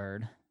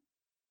 Thunderbird.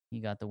 He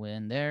got the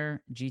win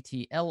there.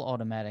 GTL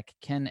automatic,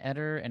 Ken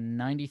Eder and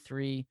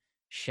 93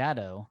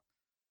 Shadow.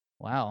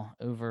 Wow,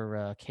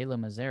 over Kayla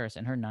Mazeris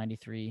and her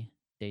 93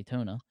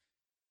 Daytona.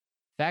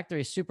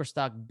 Factory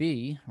Superstock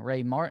B,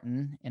 Ray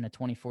Martin in a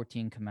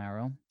 2014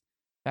 Camaro.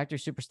 Factory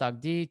Superstock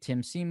D,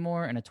 Tim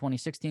Seymour in a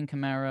 2016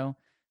 Camaro.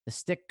 The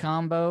stick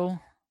combo,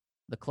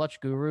 the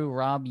clutch guru,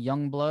 Rob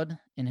Youngblood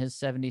in his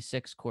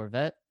 76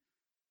 Corvette.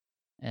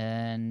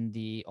 And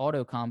the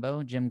auto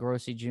combo, Jim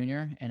Grossi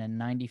Jr. in a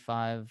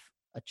 95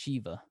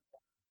 Achieva.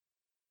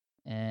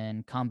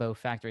 And combo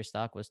factory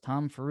stock was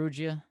Tom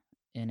Ferrugia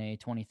in a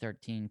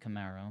 2013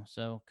 Camaro.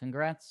 So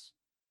congrats,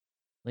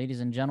 ladies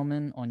and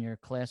gentlemen, on your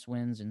class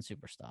wins in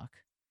Superstock.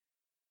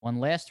 One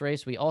last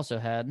race we also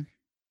had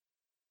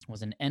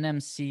was an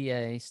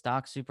NMCA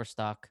stock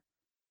Superstock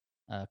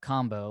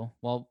combo.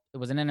 Well, it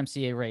was an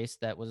NMCA race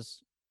that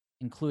was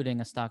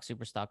including a stock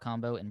Superstock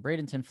combo in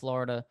Bradenton,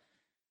 Florida.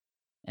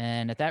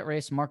 And at that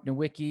race, Mark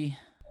Nowicki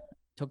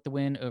took the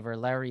win over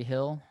Larry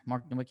Hill.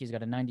 Mark Nowicki's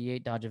got a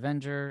 98 Dodge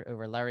Avenger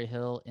over Larry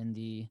Hill in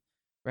the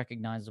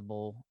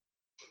recognizable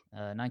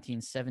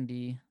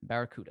 1970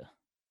 Barracuda.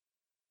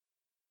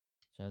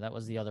 So that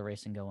was the other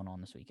racing going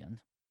on this weekend.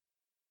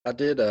 I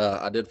did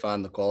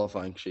find the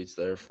qualifying sheets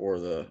there for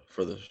the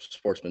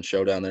Sportsman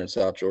Showdown there in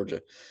South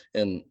Georgia,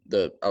 and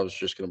I was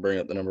just going to bring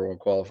up the number one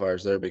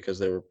qualifiers there because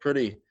they were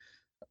pretty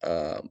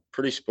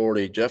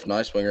sporty. Jeff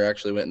Neiswinger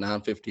actually went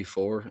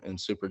 954 in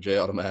Super J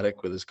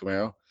automatic with his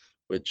Camaro,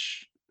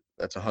 which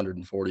that's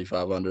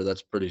 145 under.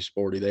 That's pretty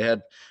sporty. They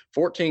had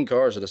 14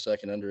 cars at a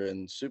second under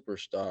in Super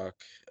Stock.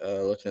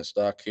 Looking at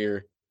stock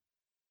here,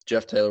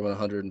 Jeff Taylor went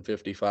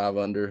 155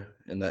 under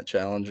in that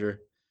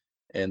Challenger,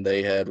 and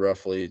they had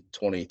roughly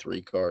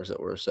 23 cars that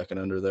were a second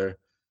under there.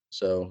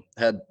 So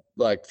had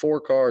like 4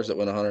 cars that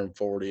went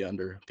 140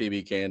 under.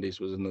 PB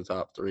Candies was in the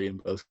top 3 in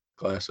both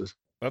classes.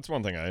 That's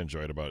one thing I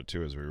enjoyed about it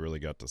too, is we really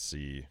got to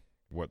see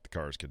what the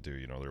cars could do.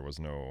 You know, there was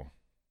no,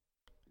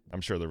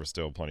 I'm sure there was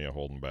still plenty of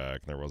holding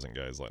back, and there wasn't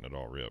guys letting it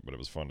all rip, but it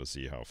was fun to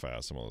see how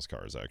fast some of those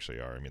cars actually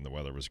are. I mean, the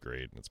weather was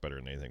great, and it's better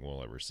than anything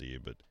we'll ever see,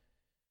 but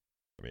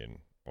I mean,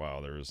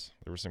 wow, there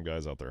were some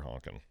guys out there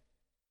honking.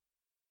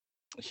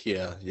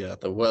 Yeah,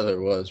 the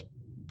weather was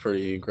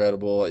pretty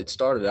incredible. It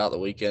started out the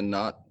weekend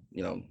not,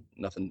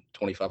 nothing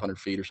 2,500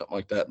 feet or something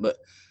like that, but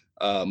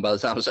by the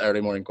time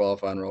Saturday morning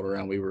qualifying rolled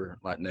around, we were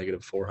like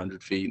negative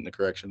 400 feet, and the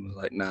correction was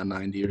like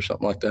 990 or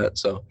something like that.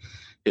 So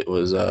it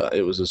was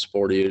as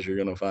sporty as you're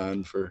going to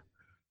find for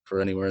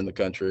anywhere in the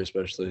country,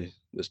 especially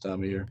this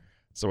time of year.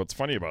 So what's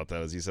funny about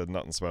that is he said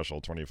nothing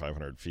special,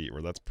 2,500 feet,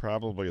 where that's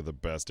probably the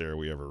best air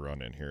we ever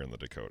run in here in the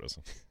Dakotas.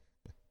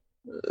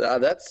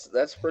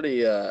 That's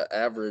pretty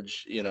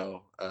average,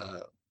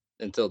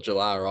 until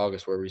July or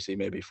August, where we see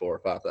maybe 4,000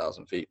 or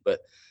 5,000 feet.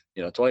 But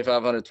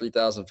 2,500,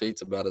 3,000 feet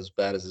is about as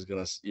bad as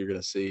you're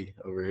gonna see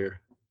over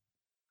here.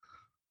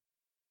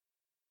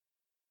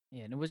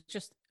 Yeah, and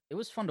it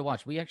was fun to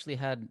watch. We actually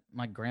had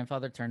my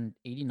grandfather turned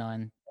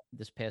 89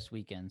 this past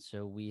weekend,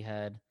 so we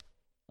had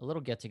a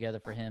little get together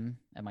for him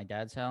at my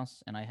dad's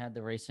house, and I had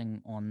the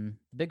racing on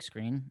the big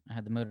screen. I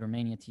had the Motor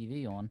Mania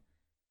TV on.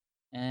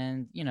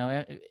 And,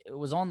 it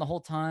was on the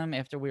whole time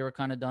after we were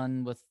kind of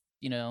done with,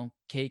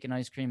 cake and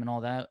ice cream and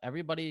all that.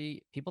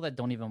 People that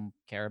don't even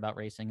care about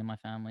racing in my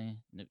family,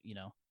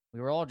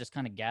 we were all just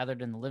kind of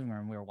gathered in the living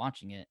room. We were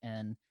watching it.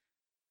 And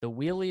the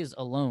wheelies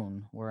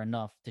alone were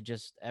enough to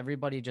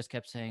everybody just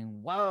kept saying,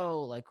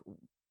 whoa, like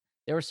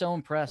they were so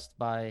impressed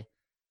by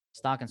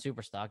stock and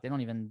super stock.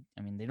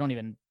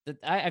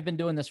 I've been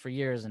doing this for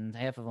years, and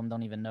half of them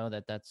don't even know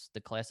that that's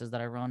the classes that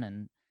I run.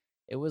 And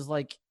it was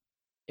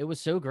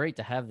so great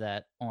to have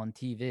that on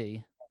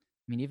TV.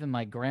 I mean, even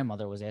my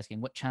grandmother was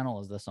asking, what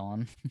channel is this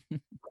on?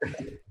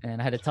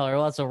 And I had to tell her,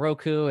 well, it's a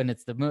Roku, and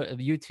it's the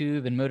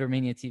YouTube and Motor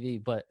Mania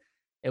TV. But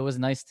it was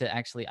nice to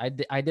actually,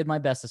 I did my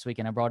best this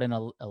weekend. I brought in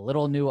a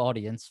little new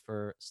audience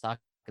for stock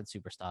and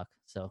super stock.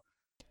 So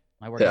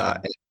My work Yeah,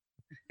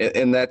 zone.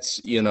 and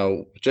that's,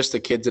 just the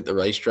kids at the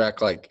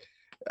racetrack. Like,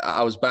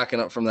 I was backing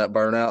up from that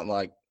burnout, and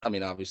like, I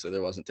mean, obviously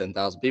there wasn't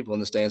 10,000 people in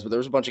the stands, but there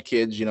was a bunch of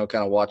kids, kind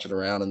of watching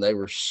around, and they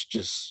were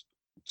just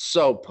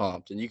so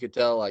pumped, and you could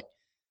tell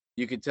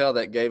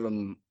that gave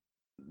them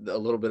a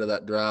little bit of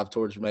that drive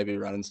towards maybe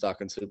running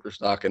stock and super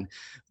stock. And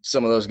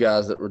some of those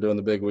guys that were doing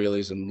the big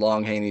wheelies and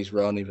Long Haney's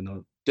run, even though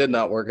it did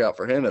not work out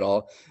for him at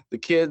all, the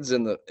kids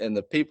and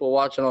the people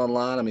watching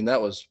online, I mean,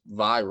 that was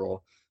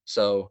viral.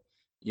 So,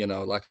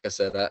 like I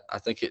said, I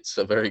think it's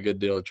a very good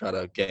deal to try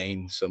to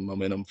gain some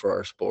momentum for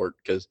our sport,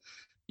 because,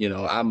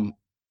 I'm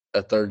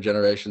a third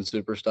generation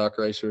super stock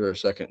racer, or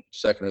second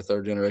or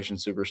third generation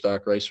super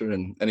stock racer.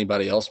 And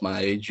anybody else my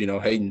age,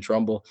 Hayden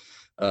Trumbull,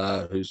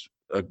 who's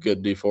a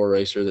good D4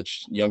 racer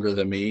that's younger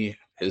than me.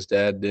 His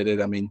dad did it.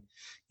 I mean,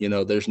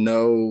 there's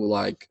no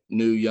like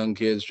new young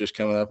kids just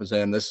coming up and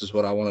saying, this is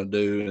what I want to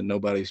do. And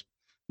nobody's,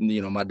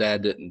 my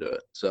dad didn't do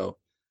it. So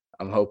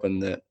I'm hoping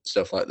that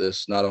stuff like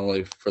this, not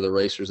only for the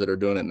racers that are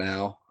doing it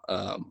now,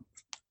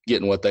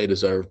 getting what they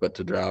deserve, but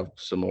to drive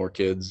some more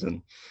kids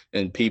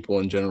and people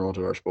in general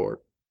to our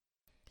sport.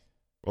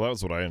 Well, that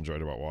was what I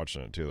enjoyed about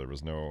watching it too. There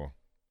was no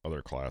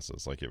other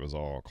classes. Like, it was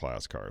all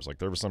class cars. Like,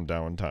 there was some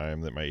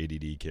downtime that my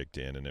ADD kicked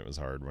in, and it was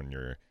hard when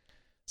you're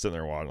sitting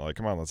there watching, like,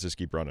 come on, let's just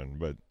keep running.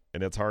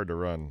 And it's hard to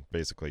run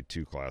basically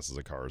 2 classes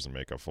of cars and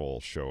make a full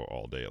show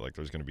all day. Like,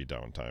 there's going to be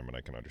downtime, and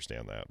I can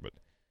understand that. But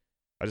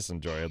I just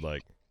enjoyed,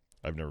 like,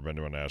 I've never been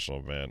to a national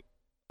event.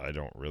 I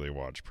don't really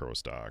watch pro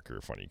stock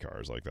or funny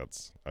cars. Like,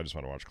 I just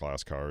want to watch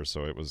class cars.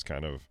 So it was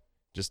kind of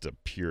just a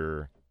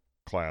pure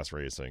class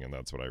racing, and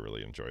that's what I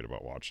really enjoyed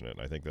about watching it.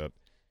 And I think that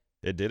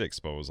it did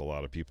expose a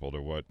lot of people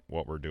to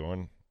what we're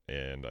doing,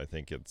 and I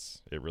think it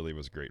really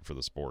was great for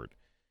the sport.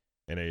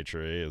 And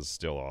AHRA is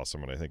still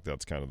awesome, and I think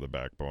that's kind of the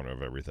backbone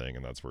of everything,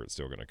 and that's where it's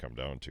still going to come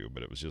down to.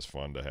 But it was just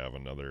fun to have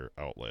another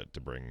outlet to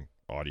bring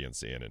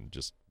audience in and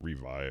just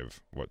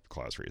revive what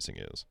class racing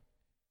is.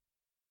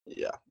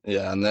 Yeah,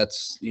 and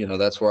that's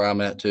where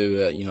I'm at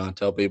too. I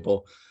tell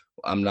people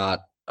I'm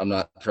not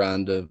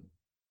trying to,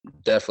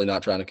 definitely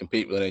not trying to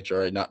compete with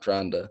NHRA, not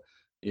trying to,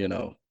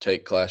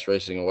 take class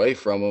racing away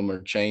from them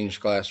or change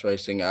class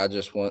racing. I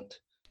just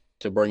want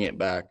to bring it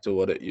back to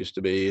what it used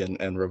to be,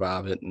 and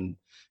revive it. And,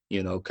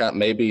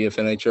 maybe if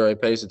NHRA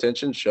pays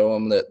attention, show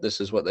them that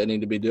this is what they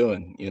need to be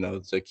doing,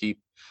 to keep,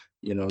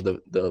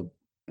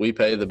 we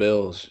pay the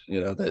bills,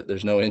 that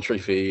there's no entry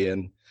fee.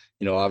 And,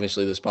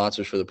 obviously the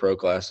sponsors for the pro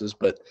classes,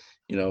 but,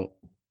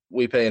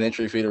 we pay an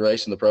entry fee to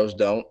race and the pros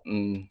don't.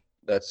 And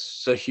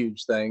that's a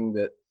huge thing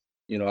that,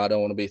 I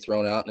don't want to be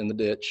thrown out in the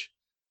ditch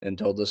and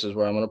told this is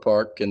where I'm going to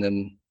park, and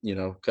then,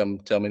 come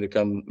tell me to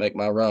come make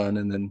my run,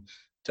 and then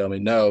tell me,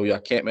 no, I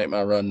can't make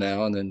my run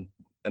now. And then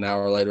an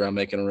hour later I'm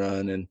making a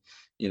run, and,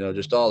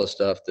 just all the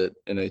stuff that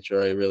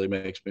NHRA really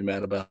makes me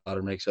mad about,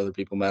 or makes other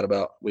people mad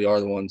about. We are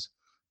the ones,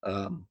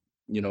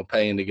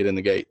 paying to get in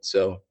the gate.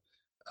 So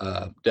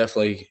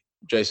definitely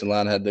Jason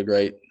Line had the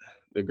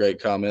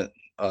great comment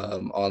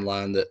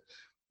online that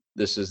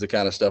this is the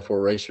kind of stuff where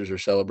racers are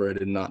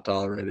celebrated and not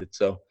tolerated.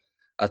 So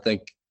I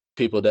think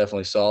people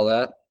definitely saw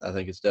that. I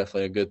think it's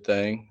definitely a good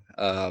thing.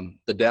 The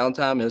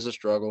downtime is a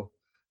struggle.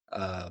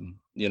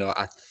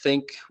 I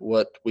think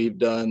what we've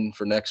done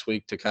for next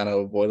week to kind of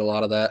avoid a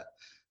lot of that,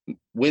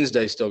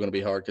 Wednesday's still going to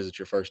be hard because it's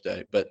your first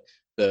day, but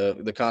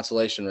the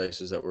consolation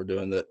races that we're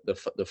doing, the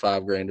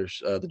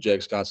 $5,000ers, the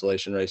JEGS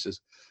consolation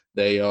races,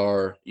 they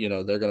are,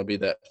 they're going to be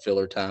that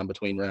filler time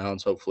between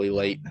rounds, hopefully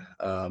late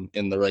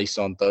in the race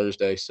on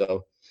Thursday.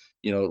 So,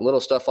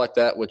 little stuff like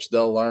that, which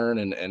they'll learn,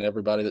 and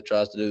everybody that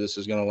tries to do this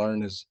is going to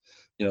learn, is,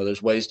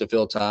 there's ways to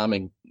fill time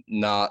and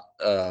not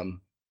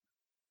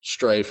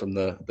stray from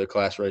the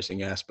class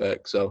racing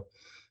aspect. So,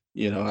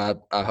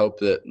 I hope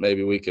that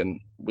maybe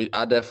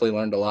I definitely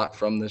learned a lot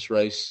from this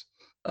race.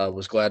 I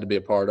was glad to be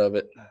a part of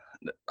it.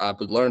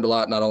 I've learned a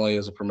lot, not only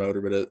as a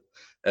promoter, but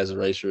as a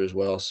racer as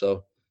well.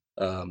 So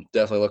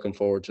definitely looking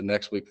forward to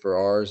next week for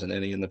ours and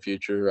any in the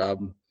future.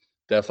 I'm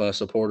definitely a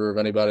supporter of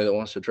anybody that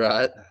wants to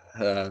try it.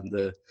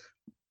 The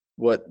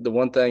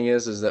one thing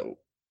is that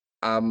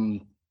I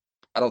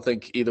don't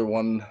think either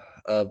one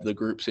of the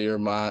groups here,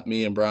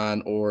 me and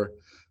Brian, or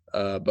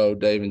Bo,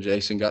 Dave, and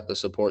Jason, got the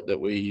support that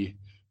we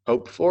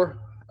hoped for,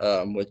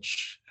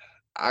 which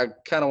I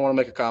kind of want to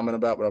make a comment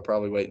about, but I'll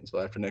probably wait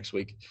until after next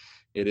week.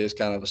 It is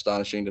kind of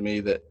astonishing to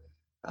me that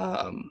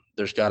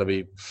there's got to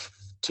be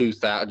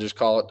 2,000, just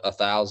call it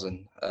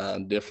 1,000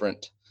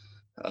 different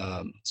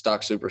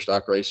stock, super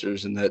stock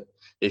racers. And that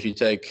if you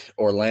take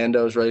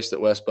Orlando's race that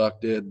Wes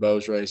Buck did,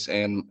 Bo's race,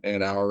 and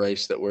our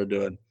race that we're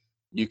doing,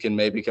 you can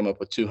maybe come up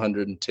with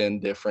 210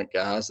 different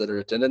guys that are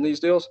attending these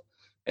deals.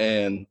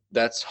 And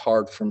that's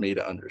hard for me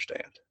to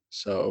understand.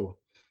 So,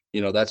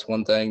 that's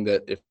one thing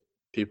that if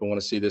people want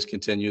to see this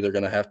continue, they're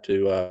going to have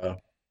to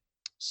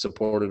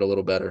support it a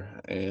little better.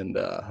 And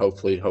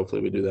hopefully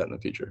we do that in the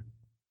future.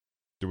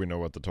 Do we know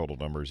what the total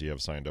numbers you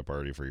have signed up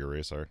already for your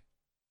race are?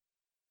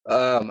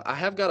 I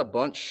have got a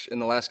bunch in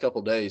the last couple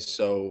of days.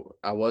 So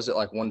I was at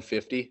like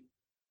 150,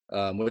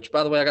 which,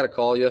 by the way, I got a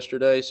call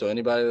yesterday. So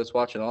anybody that's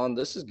watching on,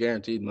 this is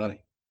guaranteed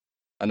money.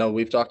 I know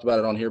we've talked about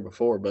it on here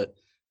before, but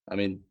I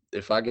mean,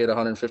 if I get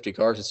 150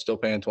 cars, it's still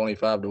paying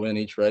 25 to win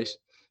each race.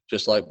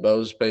 Just like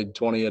Bo's paid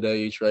 20 a day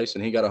each race,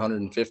 and he got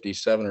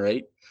 157 or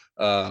 8.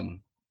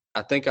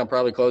 I think I'm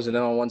probably closing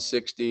in on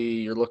 160.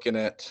 You're looking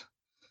at,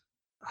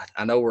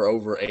 I know we're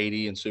over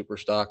 80 in super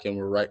stock, and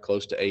we're right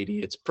close to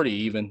 80. It's pretty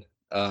even.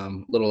 A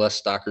little less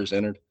stockers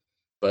entered,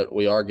 but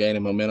we are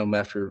gaining momentum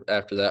after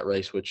that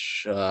race,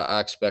 which I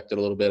expected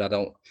a little bit.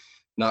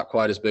 Not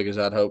quite as big as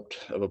I'd hoped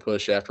of a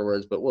push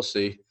afterwards, but we'll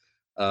see.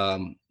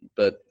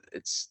 But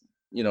it's,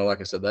 like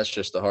I said, that's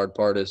just the hard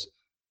part is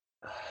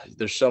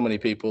there's so many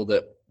people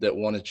that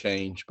want to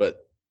change,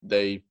 but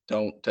they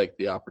don't take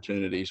the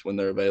opportunities when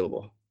they're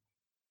available.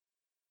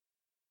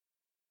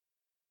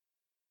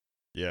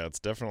 Yeah, it's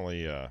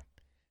definitely. I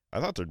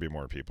thought there'd be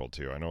more people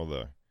too. I know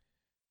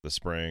the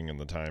spring and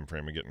the time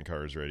frame of getting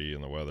cars ready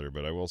and the weather,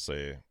 but I will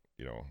say,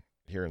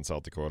 here in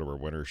South Dakota where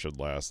winter should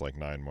last like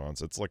 9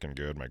 months, it's looking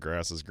good. My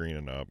grass is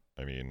greening up.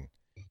 I mean,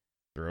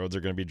 the roads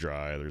are going to be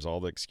dry. There's all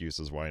the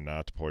excuses why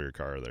not to pull your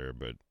car there,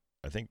 but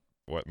I think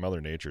what Mother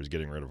Nature is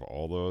getting rid of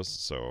all those.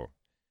 So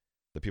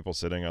the people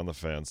sitting on the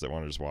fence that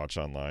want to just watch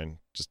online,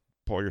 just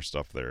pull your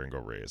stuff there and go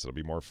race. It'll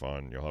be more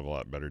fun. You'll have a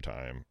lot better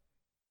time.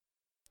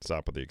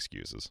 Stop with the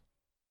excuses.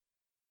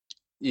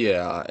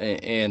 Yeah,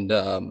 and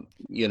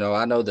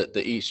I know that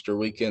the Easter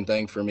weekend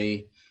thing for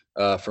me,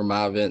 for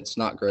my event's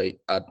not great.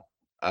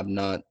 I'm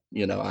not,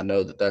 I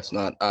know that that's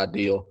not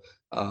ideal.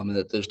 And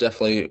that there's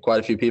definitely quite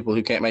a few people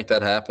who can't make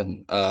that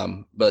happen.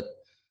 But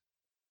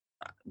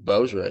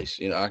Bo's race,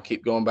 I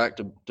keep going back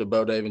to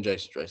Bo, Dave, and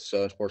Jason's race,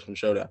 Southern Sportsman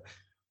Showdown.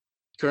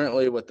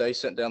 Currently, what they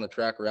sent down the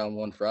track around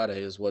one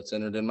Friday is what's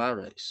entered in my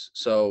race.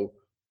 So,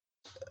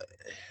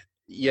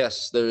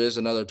 yes, there is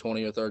another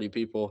 20 or 30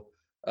 people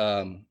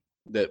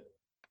that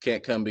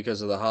can't come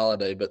because of the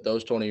holiday, but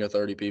those 20 or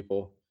 30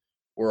 people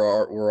were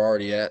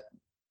already at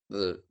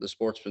the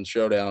Sportsman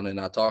Showdown, and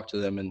I talked to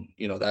them, and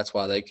that's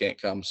why they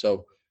can't come.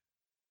 So,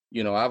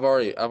 I've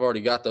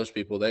already got those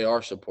people. They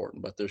are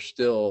supporting, but there's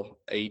still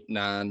 8,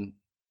 9,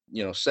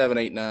 7,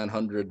 8,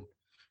 900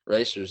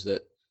 racers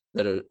that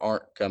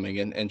aren't coming.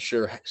 And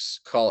sure,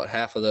 call it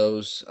half of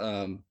those,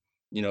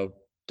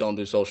 don't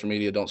do social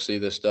media, don't see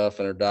this stuff,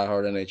 and are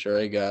diehard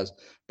NHRA guys.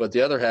 But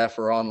the other half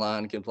are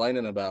online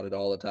complaining about it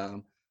all the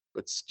time,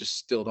 but just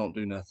still don't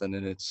do nothing.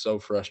 And it's so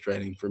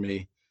frustrating for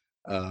me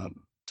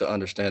to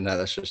understand that.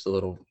 That's just a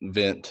little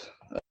vent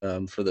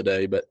for the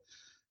day. But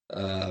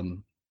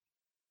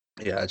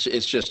yeah,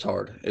 it's just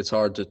hard. It's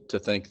hard to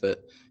think that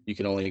you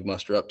can only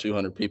muster up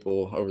 200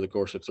 people over the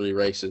course of 3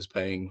 races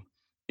paying,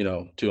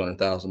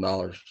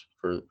 $200,000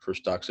 for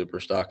stock, super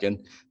stock.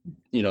 And,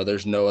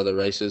 there's no other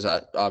races.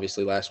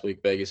 Obviously last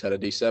week, Vegas had a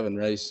D7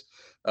 race.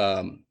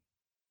 I'm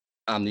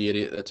the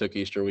idiot that took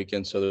Easter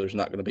weekend, so there's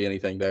not going to be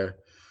anything there.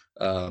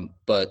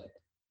 But,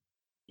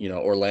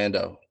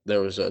 Orlando, there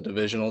was a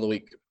divisional the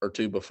week or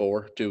 2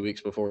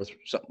 weeks before,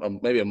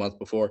 maybe a month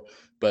before,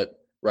 but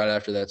right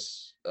after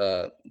that's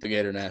the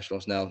Gator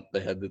Nationals. Now they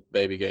had the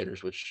baby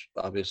Gators, which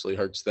obviously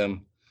hurts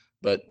them,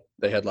 but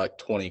they had like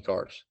 20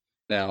 cars.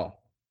 Now,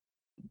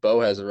 Bo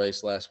has a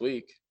race last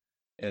week,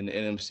 and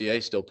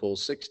NMCA still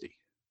pulls 60.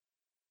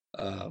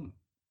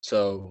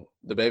 So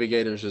the baby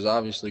Gators is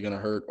obviously going to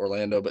hurt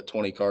Orlando, but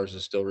 20 cars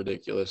is still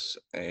ridiculous.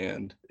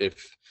 And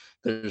if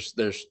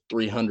there's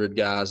 300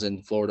 guys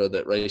in Florida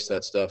that race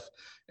that stuff,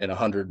 and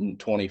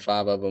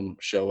 125 of them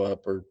show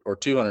up, or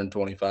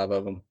 225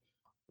 of them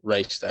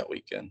race that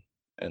weekend,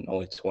 and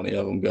only 20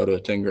 of them go to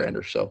a 10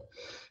 grander. So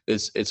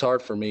it's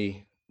hard for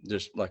me.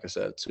 Just like I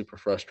said, it's super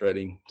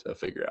frustrating to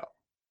figure out.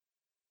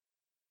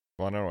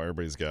 Well, I know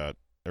everybody's got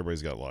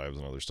lives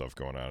and other stuff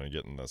going on, and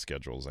getting the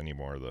schedules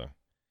anymore.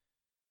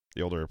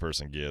 The older a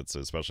person gets,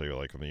 especially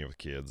like with me with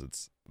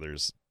kids,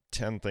 there's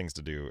 10 things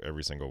to do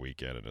every single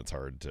weekend, and it's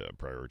hard to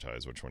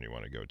prioritize which one you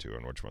want to go to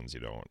and which ones you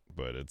don't.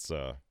 But it's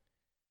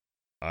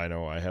I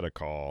know I had a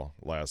call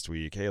last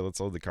week. Hey,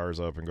 let's load the cars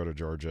up and go to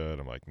Georgia. And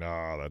I'm like,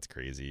 nah, that's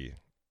crazy.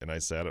 And I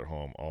sat at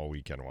home all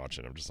weekend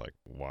watching. I'm just like,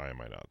 why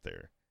am I not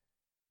there?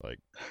 Like,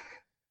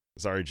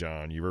 sorry,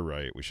 John, you were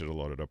right. We should have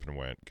loaded up and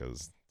went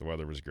because the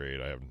weather was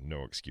great. I have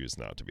no excuse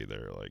not to be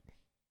there. Like,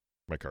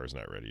 my car's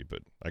not ready,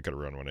 but I could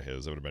have run one of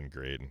his. It would have been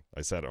great. And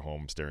I sat at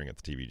home staring at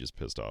the TV, just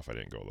pissed off I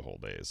didn't go the whole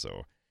day.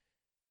 So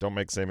don't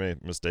make the same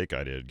mistake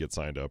I did. Get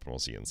signed up, and we'll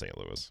see you in St.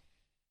 Louis.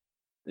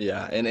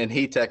 Yeah, and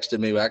he texted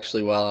me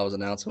actually while I was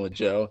announcing with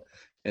Joe,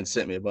 and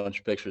sent me a bunch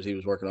of pictures. He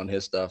was working on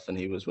his stuff, and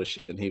he was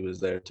wishing he was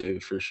there too,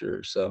 for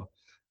sure. So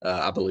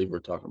I believe we're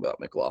talking about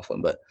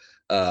McLaughlin. But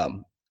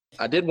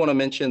I did want to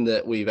mention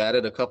that we've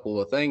added a couple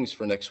of things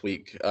for next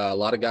week. A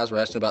lot of guys were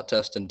asking about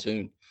test and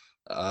tune.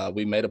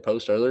 We made a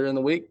post earlier in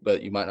the week,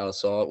 but you might not have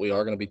saw it. We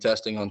are going to be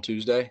testing on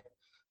Tuesday.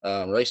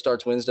 Race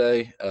starts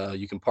Wednesday.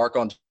 You can park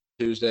on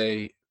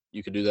Tuesday.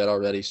 You can do that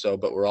already.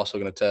 But we're also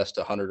going to test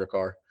a 100er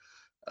car.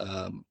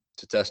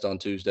 To test on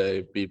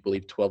Tuesday, we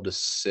believe 12 to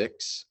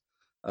 6.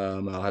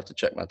 I'll have to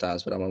check my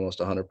times, but I'm almost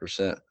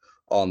 100%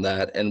 on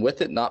that. And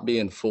with it not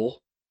being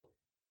full,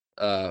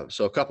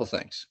 so a couple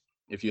things.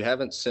 If you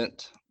haven't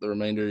sent the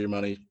remainder of your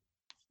money,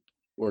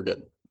 we're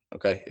good.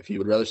 Okay. If you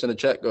would rather send a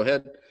check, go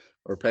ahead,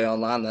 or pay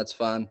online. That's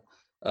fine.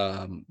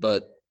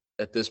 But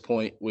at this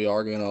point, we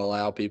are going to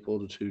allow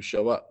people to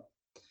show up.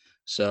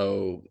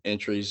 So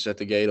entries at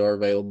the gate are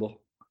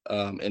available.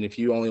 And if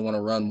you only want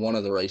to run one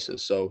of the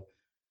races, so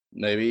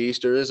maybe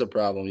Easter is a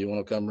problem. You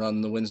want to come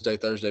run the Wednesday,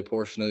 Thursday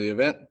portion of the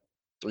event,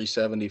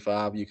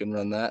 375, you can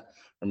run that.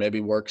 Or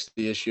maybe work's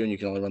the issue and you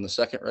can only run the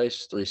second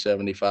race,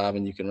 375,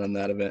 and you can run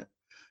that event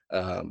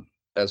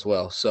as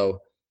well.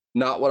 So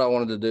not what I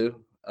wanted to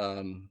do.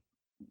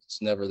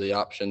 It's never the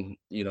option.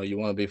 You know, you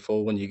want to be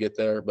full when you get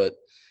there, but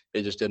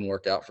it just didn't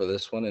work out for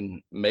this one.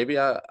 And maybe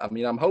I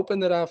mean, I'm hoping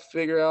that I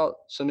figure out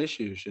some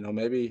issues. You know,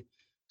 maybe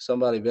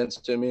somebody vents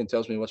to me and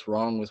tells me what's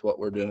wrong with what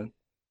we're doing,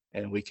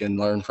 and we can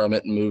learn from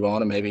it and move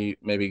on and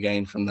maybe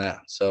gain from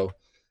that. So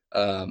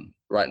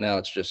right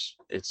now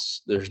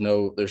there's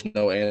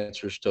no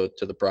answers to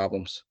the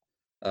problems.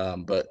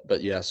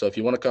 But yeah, so if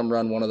you want to come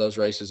run one of those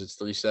races, it's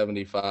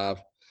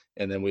 375,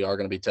 and then we are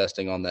going to be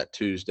testing on that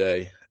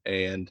Tuesday.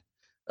 And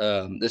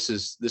this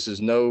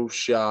is no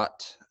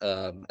shot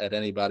at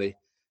anybody,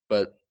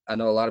 but I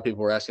know a lot of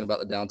people were asking about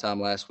the downtime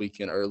last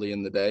weekend early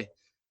in the day.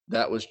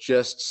 That was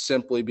just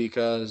simply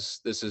because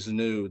this is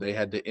new. They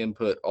had to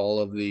input all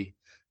of the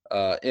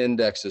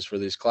indexes for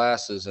these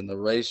classes and the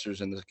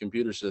racers and the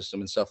computer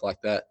system and stuff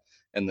like that.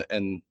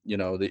 And you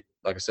know,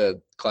 like I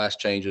said, class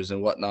changes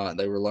and whatnot.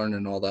 They were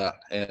learning all that,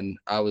 and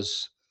I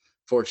was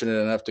fortunate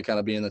enough to kind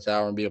of be in the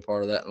tower and be a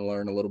part of that and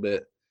learn a little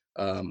bit.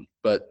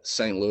 But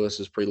St. Louis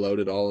has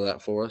preloaded all of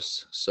that for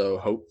us, so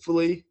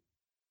hopefully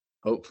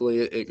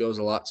it goes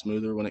a lot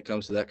smoother when it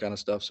comes to that kind of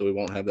stuff. So we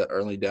won't have that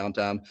early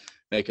downtime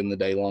making the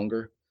day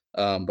longer.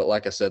 But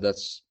like I said,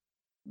 that's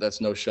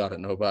no shot at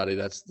nobody.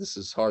 This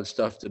is hard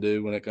stuff to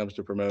do when it comes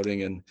to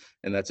promoting, and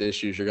that's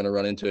issues you're going to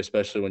run into,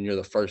 especially when you're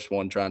the first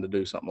one trying to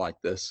do something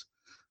like this.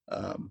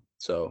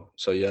 So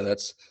yeah,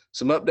 that's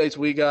some updates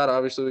we got.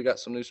 Obviously, we got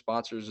some new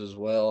sponsors as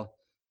well.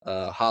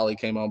 Holly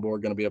came on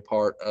board, going to be a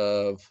part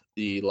of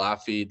the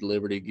live feed,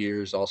 Liberty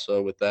Gears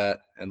also with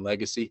that, and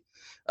Legacy.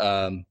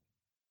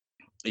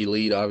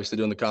 Elite obviously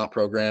doing the comp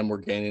program. We're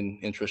gaining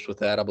interest with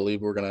that. I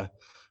believe we're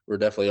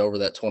definitely over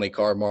that 20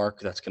 car mark.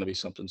 That's going to be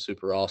something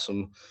super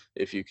awesome.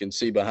 If you can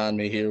see behind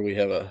me here, we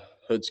have a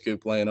hood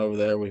scoop laying over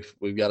there.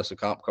 We've got us a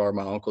comp car.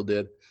 My uncle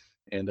did,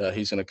 and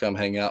he's going to come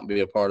hang out and be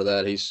a part of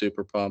that. He's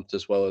super pumped,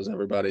 as well as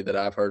everybody that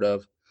I've heard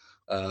of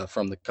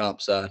from the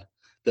comp side.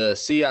 The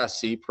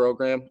CIC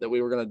program that we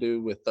were going to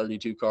do with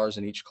 32 cars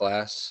in each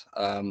class,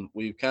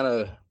 we've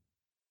redid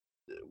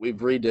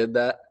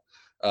that.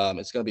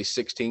 It's going to be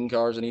 16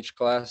 cars in each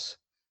class.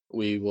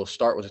 We will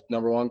start with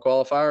number one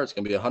qualifier. It's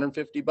going to be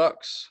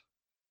 $150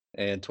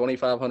 and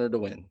 $2,500 to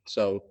win.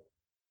 So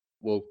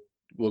we'll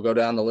go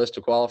down the list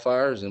of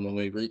qualifiers, and when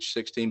we reach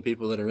 16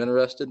 people that are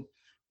interested,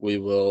 we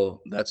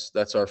will.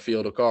 That's our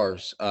field of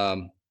cars.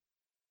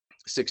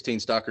 16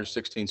 stockers,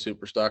 16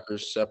 super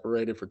stockers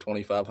separated for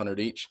 $2,500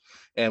 each,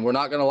 and we're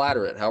not going to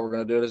ladder it. How we're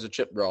going to do it is a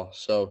chip draw.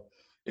 So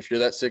if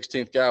you're that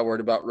 16th guy worried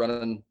about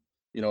running,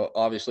 you know,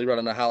 obviously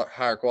running a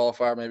higher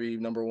qualifier, maybe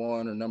number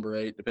 1 or number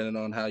 8, depending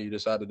on how you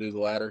decide to do the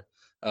ladder,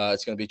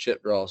 it's going to be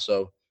chip draw.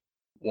 So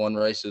 1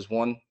 race is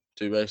 1,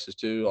 2 races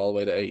 2, all the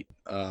way to 8.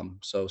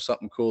 So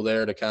something cool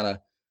there to kind of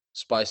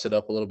spice it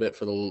up a little bit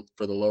for the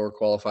lower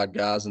qualified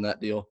guys in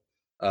that deal.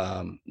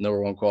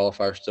 Number 1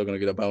 qualifier is still going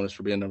to get a bonus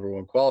for being number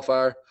 1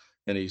 qualifier,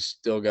 and he's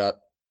still got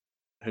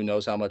who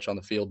knows how much on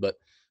the field, but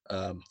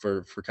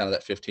for kind of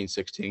that 15,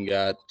 16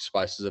 guy, it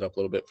spices it up a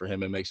little bit for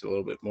him and makes it a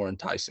little bit more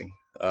enticing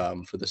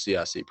for the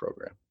CIC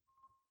program.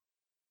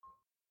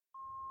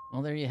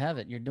 Well, there you have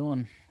it. You're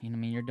doing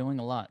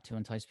a lot to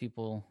entice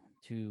people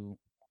to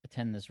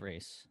attend this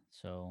race.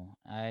 So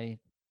I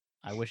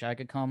wish I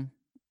could come.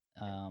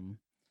 I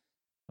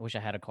wish I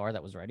had a car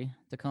that was ready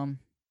to come.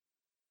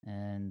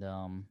 And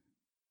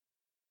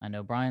I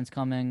know Brian's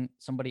coming.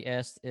 Somebody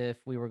asked if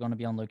we were going to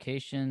be on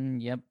location.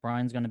 Yep,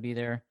 Brian's going to be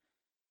there.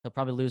 He'll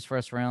probably lose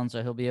first round,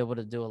 so he'll be able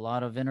to do a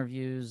lot of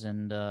interviews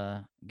and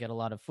get a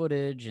lot of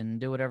footage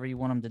and do whatever you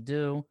want him to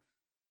do.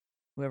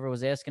 Whoever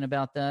was asking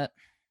about that.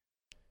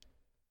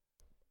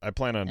 I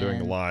plan on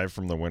doing live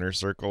from the winner's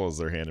circle as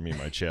they're handing me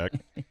my check.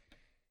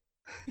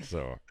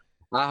 So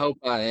I hope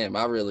I am.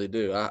 I really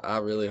do. I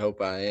really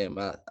hope I am.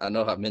 I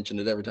know I've mentioned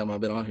it every time I've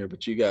been on here,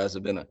 but you guys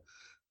have been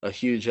a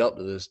huge help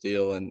to this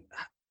deal. And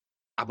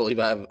I believe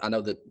I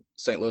know that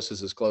St. Louis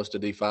is as close to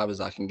D5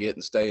 as I can get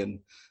and stay in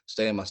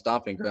my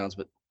stomping grounds,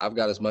 but I've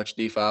got as much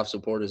D5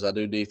 support as I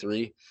do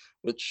D3,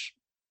 which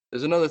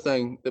is another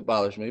thing that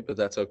bothers me, but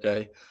that's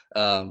okay.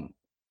 And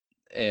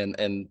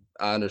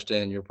I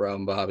understand your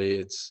problem, Bobby.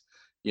 It's,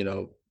 you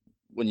know,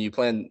 when you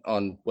plan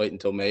on waiting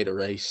until May to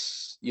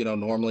race, you know,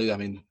 normally, I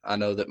mean, I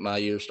know that my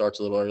year starts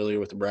a little earlier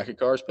with the bracket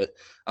cars, but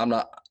I'm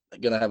not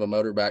going to have a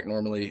motor back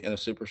normally in a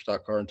super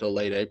stock car until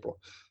late April.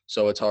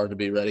 So it's hard to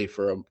be ready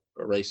for a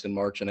race in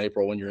March and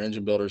April when your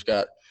engine builder's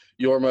got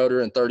your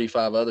motor and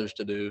 35 others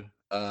to do.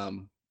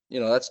 You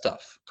know, that's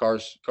tough.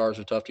 Cars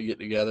are tough to get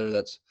together.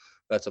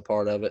 That's a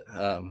part of it.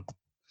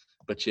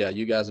 But yeah,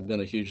 you guys have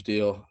been a huge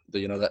deal.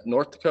 You know, that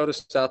North Dakota,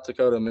 South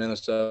Dakota,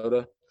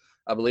 Minnesota,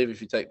 I believe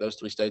if you take those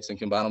 3 states and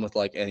combine them with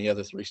like any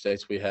other 3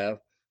 states we have,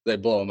 they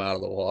blow them out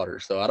of the water.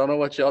 So I don't know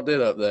what y'all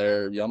did up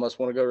there. Y'all must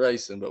want to go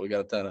racing, but we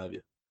got a ton of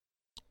you.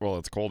 Well,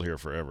 it's cold here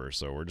forever,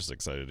 so we're just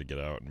excited to get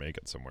out and make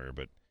it somewhere.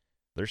 But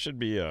there should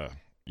be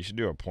you should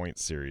do a point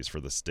series for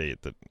the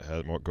state that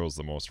what goes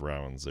the most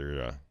rounds.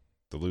 Or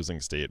the losing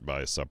state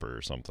buys supper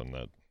or something.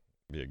 That'd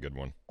be a good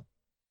one.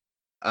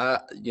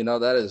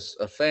 That is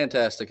a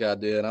fantastic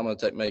idea, and I'm going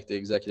to make the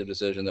executive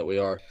decision that we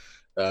are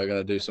going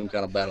to do some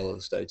kind of battle of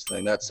the states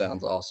thing. That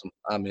sounds awesome.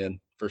 I'm in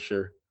for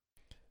sure.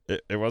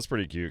 It was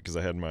pretty cute because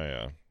I had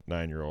my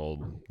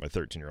 9-year-old, my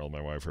 13-year-old,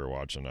 my wife were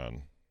watching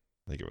on,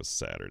 I think it was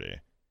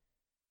Saturday,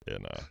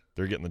 and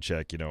they're getting the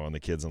check, and the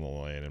kid's on the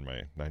line, and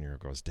my 9-year-old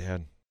goes,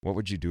 "Dad, what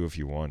would you do if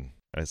you won?"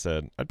 I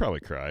said, "I'd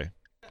probably cry."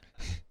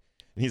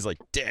 And he's like,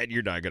 "Dad,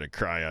 you're not going to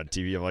cry on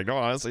TV." I'm like, "No,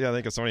 honestly, I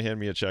think if somebody handed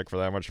me a check for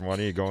that much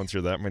money, going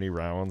through that many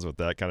rounds with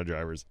that kind of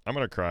drivers, I'm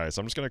going to cry. So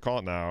I'm just going to call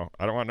it now.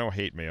 I don't want no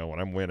hate mail when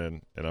I'm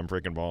winning and I'm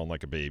freaking balling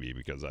like a baby,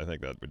 because I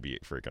think that would be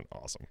freaking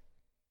awesome."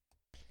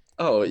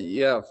 Oh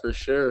yeah, for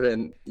sure.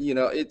 And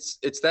it's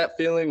that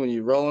feeling when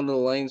you roll into the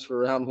lanes for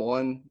round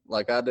one,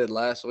 like I did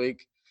last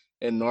week.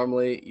 And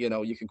normally,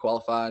 you can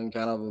qualify and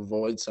kind of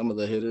avoid some of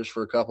the hitters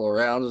for a couple of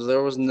rounds.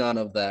 There was none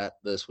of that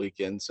this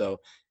weekend.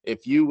 So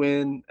if you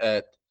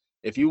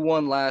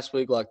won last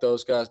week like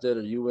those guys did,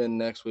 or you win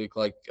next week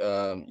like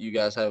you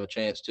guys have a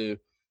chance to,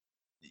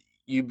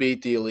 you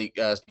beat the elite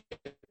guys.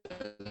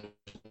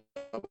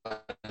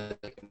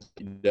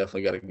 You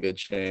definitely got a good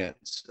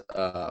chance.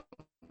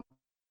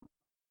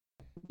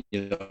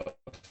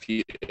 If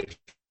you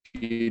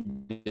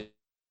did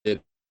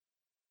it,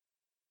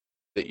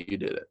 that you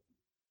did it,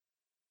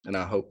 and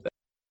I hope that.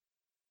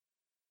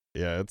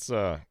 Yeah, it's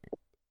I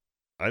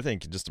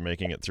think just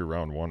making it through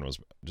round one was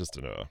just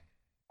a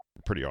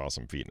pretty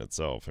awesome feat in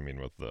itself. I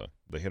mean, with the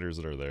hitters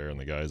that are there and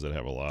the guys that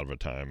have a lot of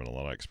time and a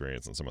lot of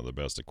experience and some of the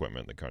best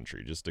equipment in the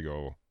country, just to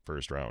go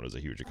first round is a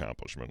huge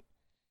accomplishment.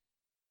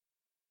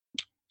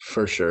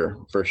 For sure.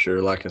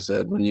 Like I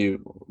said, when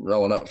you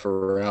rolling up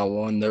for round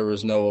one, there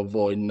was no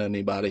avoiding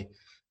anybody.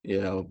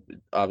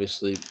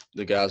 Obviously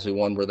the guys who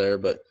won were there,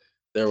 but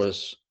there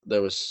was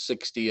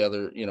 60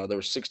 other. There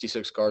were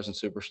 66 cars in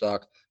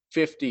Superstock.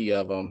 50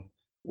 of them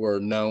were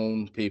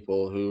known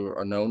people who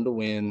are known to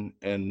win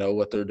and know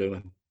what they're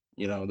doing.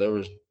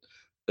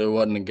 There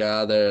wasn't a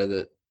guy there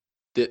that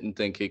didn't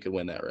think he could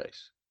win that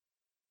race.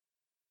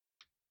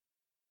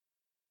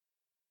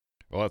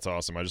 Well, that's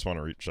awesome. I just want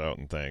to reach out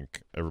and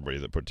thank everybody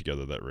that put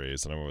together that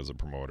race. And I know as a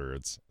promoter,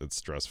 it's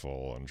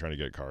stressful and trying to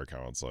get car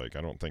counts. Like,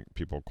 I don't think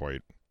people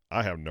quite.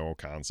 I have no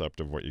concept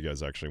of what you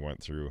guys actually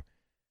went through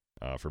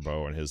for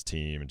Bo and his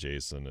team and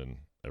Jason and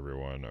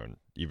everyone, and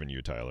even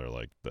you, Tyler.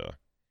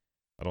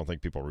 I don't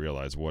think people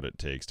realize what it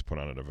takes to put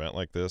on an event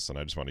like this. And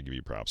I just want to give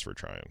you props for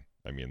trying.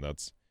 I mean,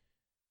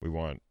 we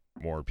want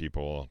more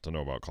people to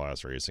know about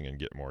class racing and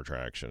get more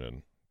traction,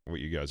 and what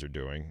you guys are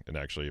doing. And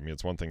actually, I mean,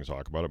 it's one thing to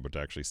talk about it, but to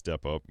actually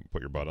step up and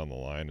put your butt on the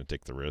line and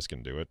take the risk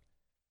and do it,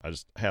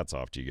 hats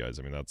off to you guys.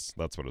 I mean, that's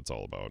what it's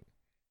all about.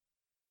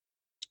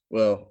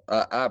 Well,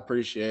 I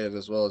appreciate it,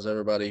 as well as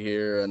everybody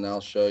here, and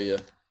I'll show you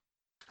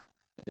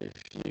if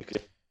you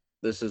could.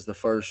 This is the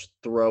first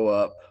throw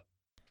up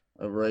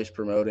of race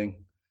promoting.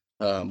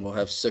 We'll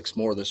have 6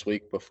 more this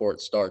week before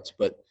it starts,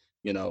 but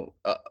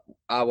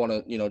I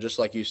want to, just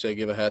like you say,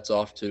 give a hats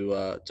off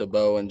to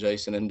Bo and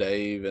Jason and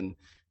Dave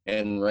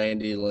and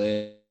Randy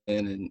Lynn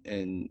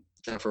and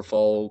Jennifer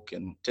Folk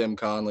and Tim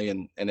Conley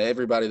and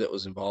everybody that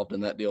was involved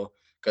in that deal,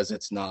 because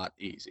it's not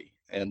easy.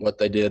 And what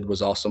they did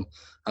was awesome.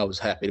 I was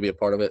happy to be a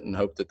part of it and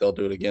hope that they'll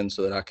do it again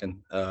so that I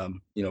can,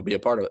 be a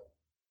part of it.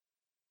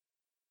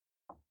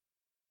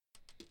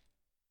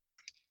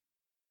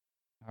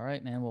 All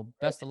right, man. Well,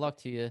 best of luck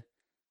to you.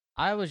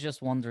 I was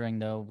just wondering,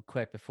 though,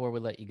 quick before we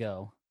let you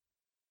go,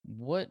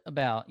 what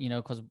about,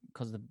 because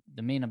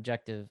the main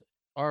objective,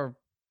 our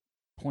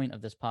point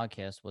of this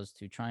podcast was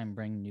to try and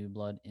bring new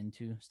blood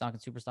into stock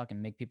and super stock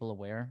and make people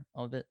aware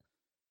of it.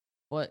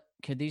 But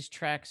could these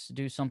tracks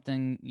do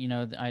something?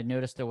 I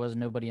noticed there was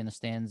nobody in the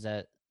stands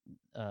at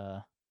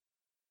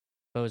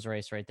Bo's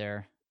race right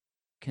there.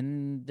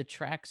 Can the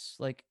tracks,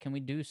 can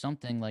we do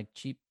something like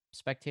cheap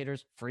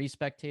spectators, free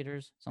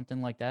spectators,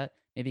 something like that?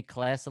 Maybe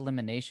class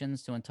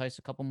eliminations to entice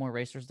a couple more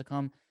racers to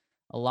come.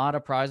 A lot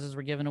of prizes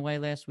were given away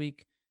last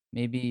week.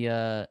 Maybe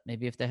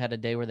if they had a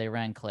day where they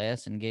ran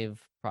class and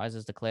gave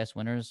prizes to class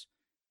winners,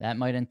 that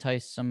might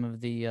entice some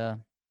of the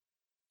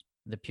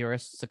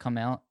purists to come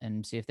out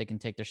and see if they can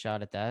take their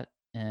shot at that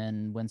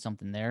and win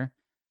something there,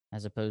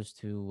 as opposed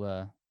to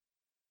a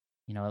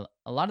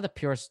lot of the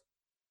purists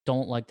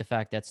don't like the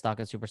fact that stock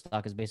and super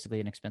stock is basically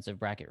an expensive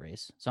bracket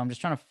race. So I'm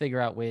just trying to figure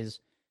out ways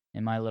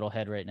in my little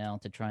head right now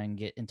to try and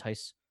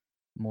entice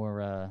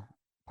more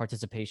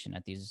participation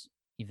at these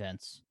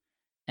events.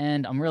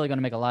 And I'm really going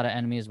to make a lot of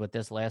enemies with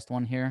this last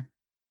one here.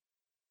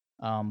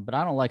 But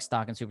I don't like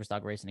stock and super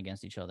stock racing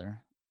against each other.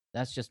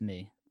 That's just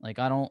me. I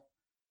don't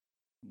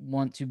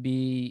want to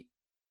be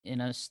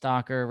in a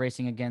stocker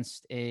racing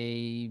against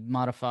a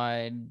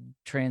modified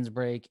trans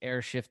brake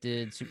air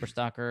shifted super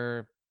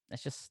stocker.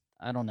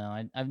 I don't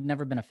know. I've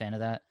never been a fan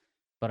of that,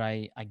 but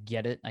I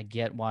get it. I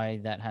get why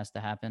that has to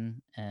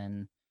happen,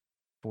 and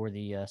for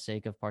the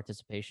sake of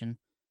participation.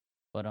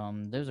 But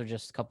those are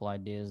just a couple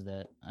ideas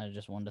that I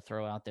just wanted to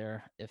throw out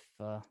there. If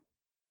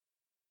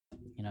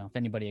if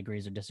anybody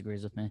agrees or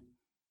disagrees with me.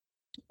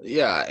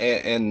 Yeah,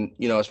 and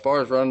as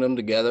far as running them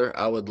together,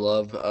 I would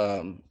love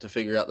to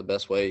figure out the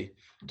best way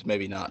to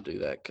maybe not do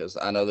that, because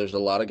I know there's a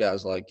lot of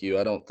guys like you.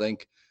 I don't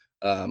think,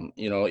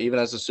 even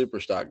as a super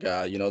stock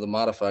guy, the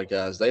modified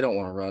guys, they don't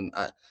want to run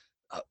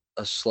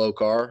a slow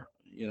car.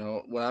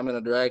 When I'm in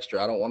a dragster,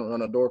 I don't want to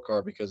run a door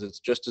car because it's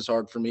just as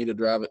hard for me to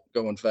drive it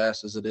going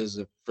fast as it is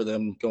for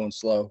them going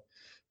slow.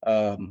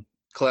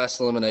 Class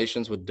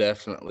eliminations would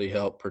definitely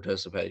help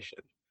participation.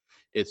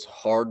 It's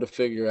hard to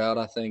figure out.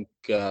 I think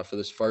for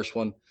this first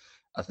one,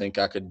 I think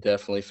I could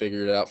definitely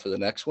figure it out for the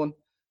next one.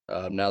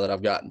 Now that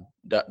I've gotten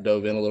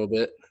dove in a little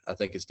bit, I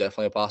think it's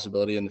definitely a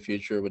possibility in the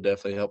future. It would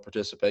definitely help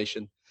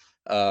participation.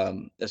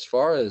 As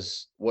far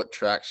as what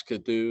tracks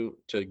could do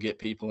to get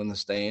people in the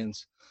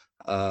stands,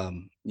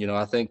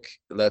 I think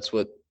that's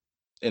what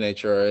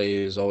NHRA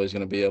is always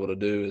going to be able to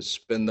do, is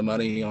spend the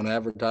money on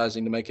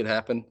advertising to make it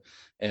happen.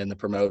 And the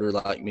promoter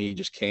like me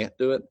just can't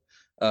do it.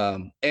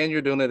 And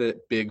you're doing it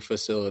at big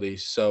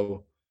facilities.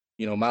 So,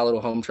 my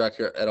little home track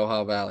here at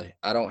Ohio Valley,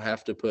 I don't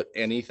have to put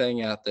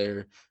anything out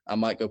there. I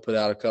might go put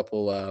out a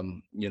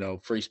couple,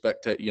 free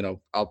spectator,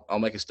 I'll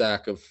make a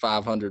stack of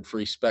 500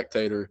 free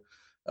spectator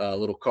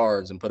little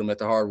cards and put them at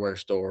the hardware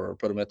store or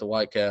put them at the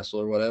White Castle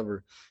or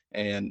whatever.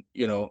 And,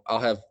 I'll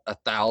have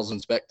 1,000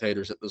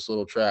 spectators at this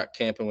little track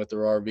camping with their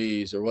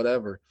RVs or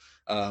whatever.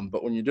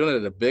 But when you're doing it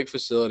at a big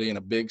facility in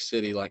a big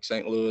city like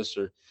St. Louis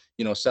or,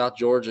 South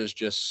Georgia is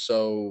just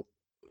so,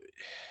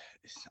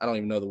 I don't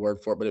even know the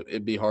word for it, but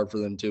it'd be hard for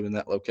them too in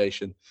that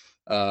location.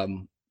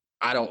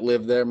 I don't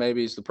live there,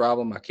 maybe is the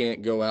problem. I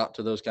can't go out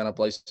to those kind of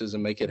places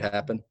and make it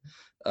happen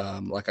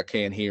like I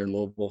can here in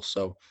Louisville.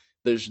 So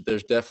there's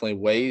definitely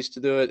ways to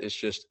do it. It's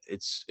just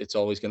it's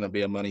always going to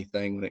be a money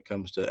thing when it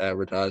comes to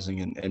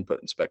advertising and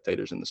putting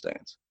spectators in the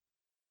stands.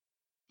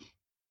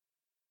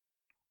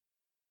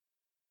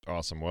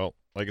 Awesome. Well,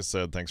 like I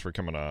said, thanks for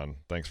coming on.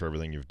 Thanks for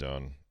everything you've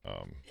done.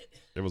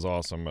 It was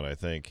awesome, and I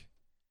think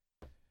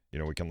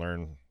we can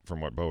learn from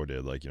what Bo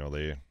did. Like,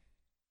 they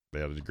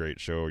had a great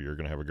show. You're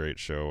going to have a great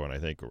show, and I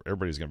think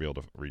everybody's going to be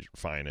able to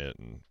refine it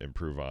and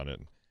improve on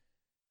it.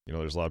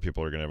 There's a lot of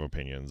people who are going to have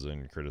opinions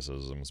and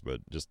criticisms,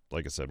 but just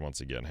like I said,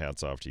 once again,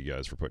 hats off to you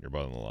guys for putting your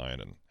butt on the line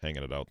and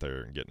hanging it out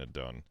there and getting it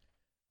done.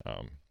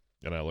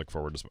 And I look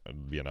forward to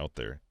being out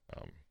there.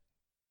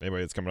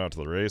 Anybody that's coming out to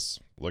the race,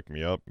 look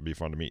me up. It'd be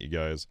fun to meet you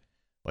guys.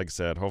 Like I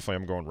said, hopefully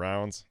I'm going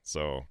rounds,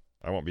 so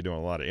I won't be doing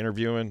a lot of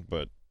interviewing,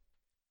 but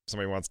if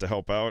somebody wants to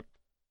help out,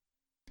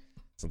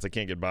 since I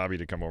can't get Bobby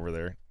to come over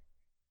there,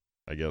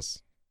 I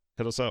guess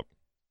hit us up.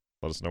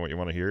 Let us know what you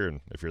want to hear,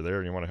 and if you're there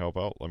and you want to help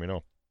out, let me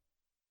know.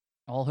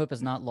 All hope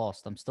is not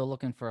lost. I'm still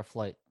looking for a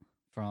flight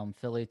from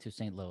Philly to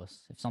St. Louis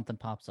if something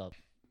pops up.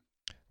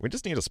 We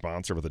just need a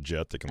sponsor with a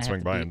jet that can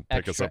swing by and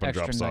pick us up and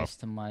drop us nice off.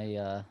 To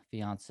my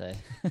fiance.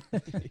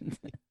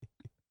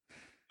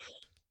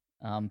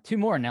 2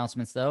 more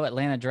announcements though.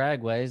 Atlanta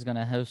Dragway is going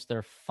to host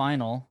their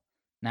final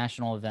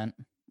national event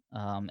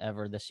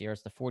ever this year.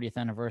 It's the 40th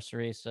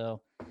anniversary,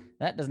 so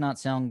that does not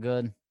sound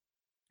good.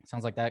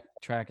 Sounds like that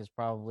track is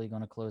probably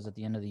going to close at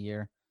the end of the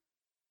year.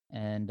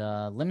 And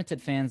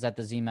limited fans at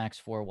the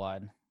ZMAX 4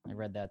 wide. I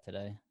read that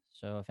today.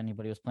 So if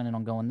anybody was planning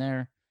on going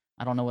there,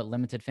 I don't know what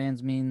limited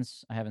fans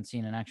means. I haven't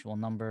seen an actual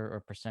number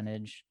or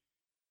percentage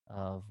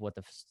of what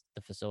the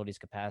facility's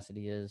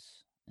capacity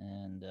is.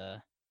 And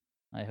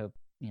I hope,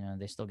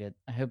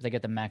 I hope they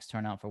get the max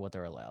turnout for what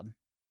they're allowed.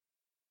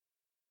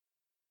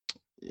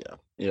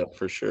 Yeah,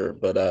 for sure.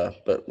 But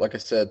like I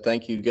said,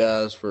 thank you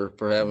guys for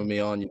having me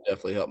on. You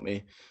definitely helped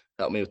me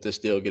with this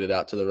deal, get it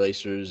out to the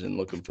racers, and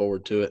looking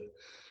forward to it.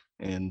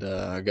 And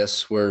I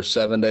guess we're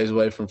 7 days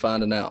away from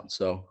finding out.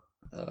 So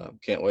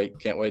can't wait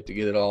to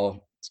get it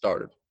all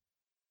started.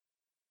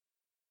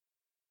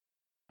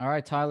 All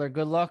right, Tyler,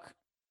 good luck.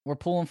 We're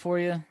pulling for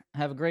you.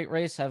 Have a great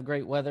race. Have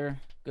great weather.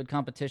 Good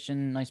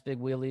competition. Nice big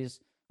wheelies.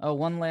 Oh,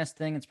 one last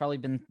thing. It's probably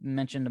been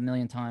mentioned a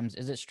million times.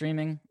 Is it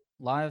streaming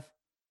live?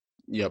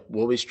 Yep.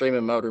 We'll be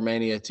streaming Motor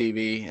Mania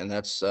TV, and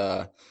that's,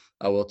 I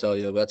will tell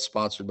you, that's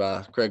sponsored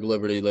by Craig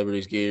Liberty,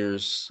 Liberty's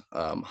Gears,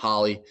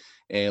 Holly,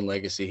 and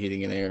Legacy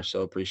Heating and Air.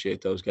 So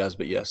appreciate those guys.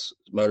 But yes,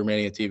 Motor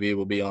Mania TV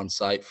will be on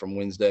site from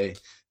Wednesday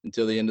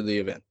until the end of the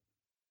event.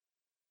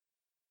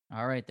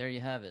 All right, there you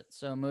have it.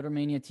 So Motor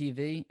Mania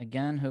TV,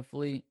 again,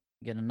 hopefully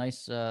get a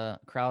nice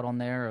crowd on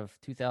there of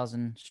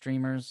 2,000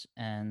 streamers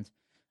and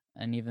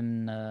an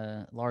even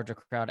larger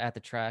crowd at the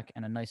track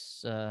and a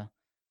nice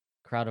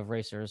crowd of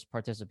racers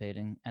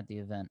participating at the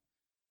event.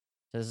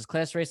 So this is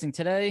Class Racing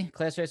Today,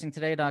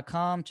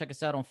 classracingtoday.com. Check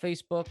us out on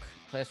Facebook,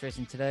 Class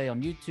Racing Today,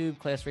 on YouTube,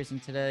 Class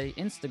Racing Today,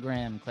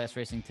 Instagram, Class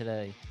Racing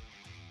Today.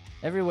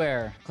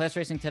 Everywhere, Class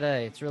Racing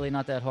Today. It's really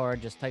not that hard.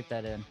 Just type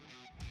that in.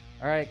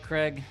 All right,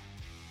 Craig,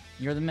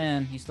 you're the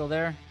man. You still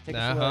there? Take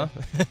us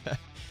away.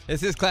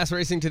 This is Class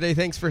Racing Today.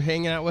 Thanks for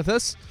hanging out with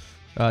us.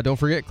 Don't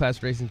forget,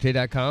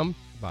 classracingtoday.com.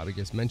 Bobby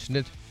just mentioned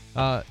it.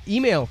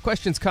 Email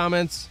questions,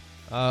 comments,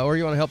 or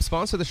you want to help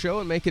sponsor the show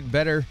and make it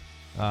better.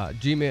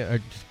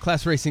 Gmail,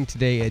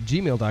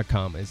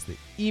 classracingtoday@gmail.com is the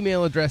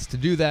email address to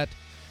do that.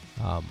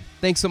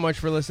 Thanks so much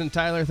for listening,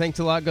 Tyler. Thanks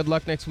a lot. Good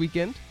luck next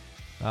weekend.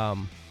 I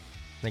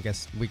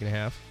guess week and a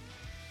half.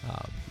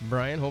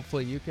 Brian,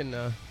 hopefully you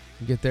can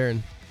get there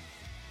and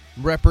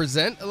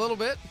represent a little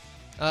bit.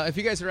 If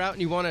you guys are out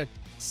and you want to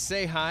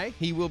say hi,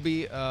 he will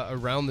be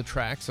around the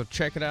track, so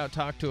check it out,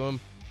 talk to him,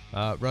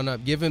 run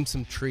up, give him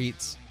some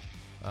treats.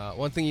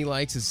 One thing he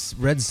likes is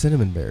red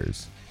cinnamon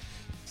bears.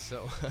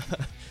 So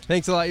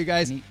thanks a lot, you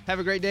guys. Have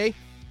a great day.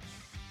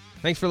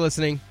 Thanks for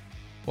listening.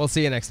 We'll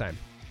see you next time.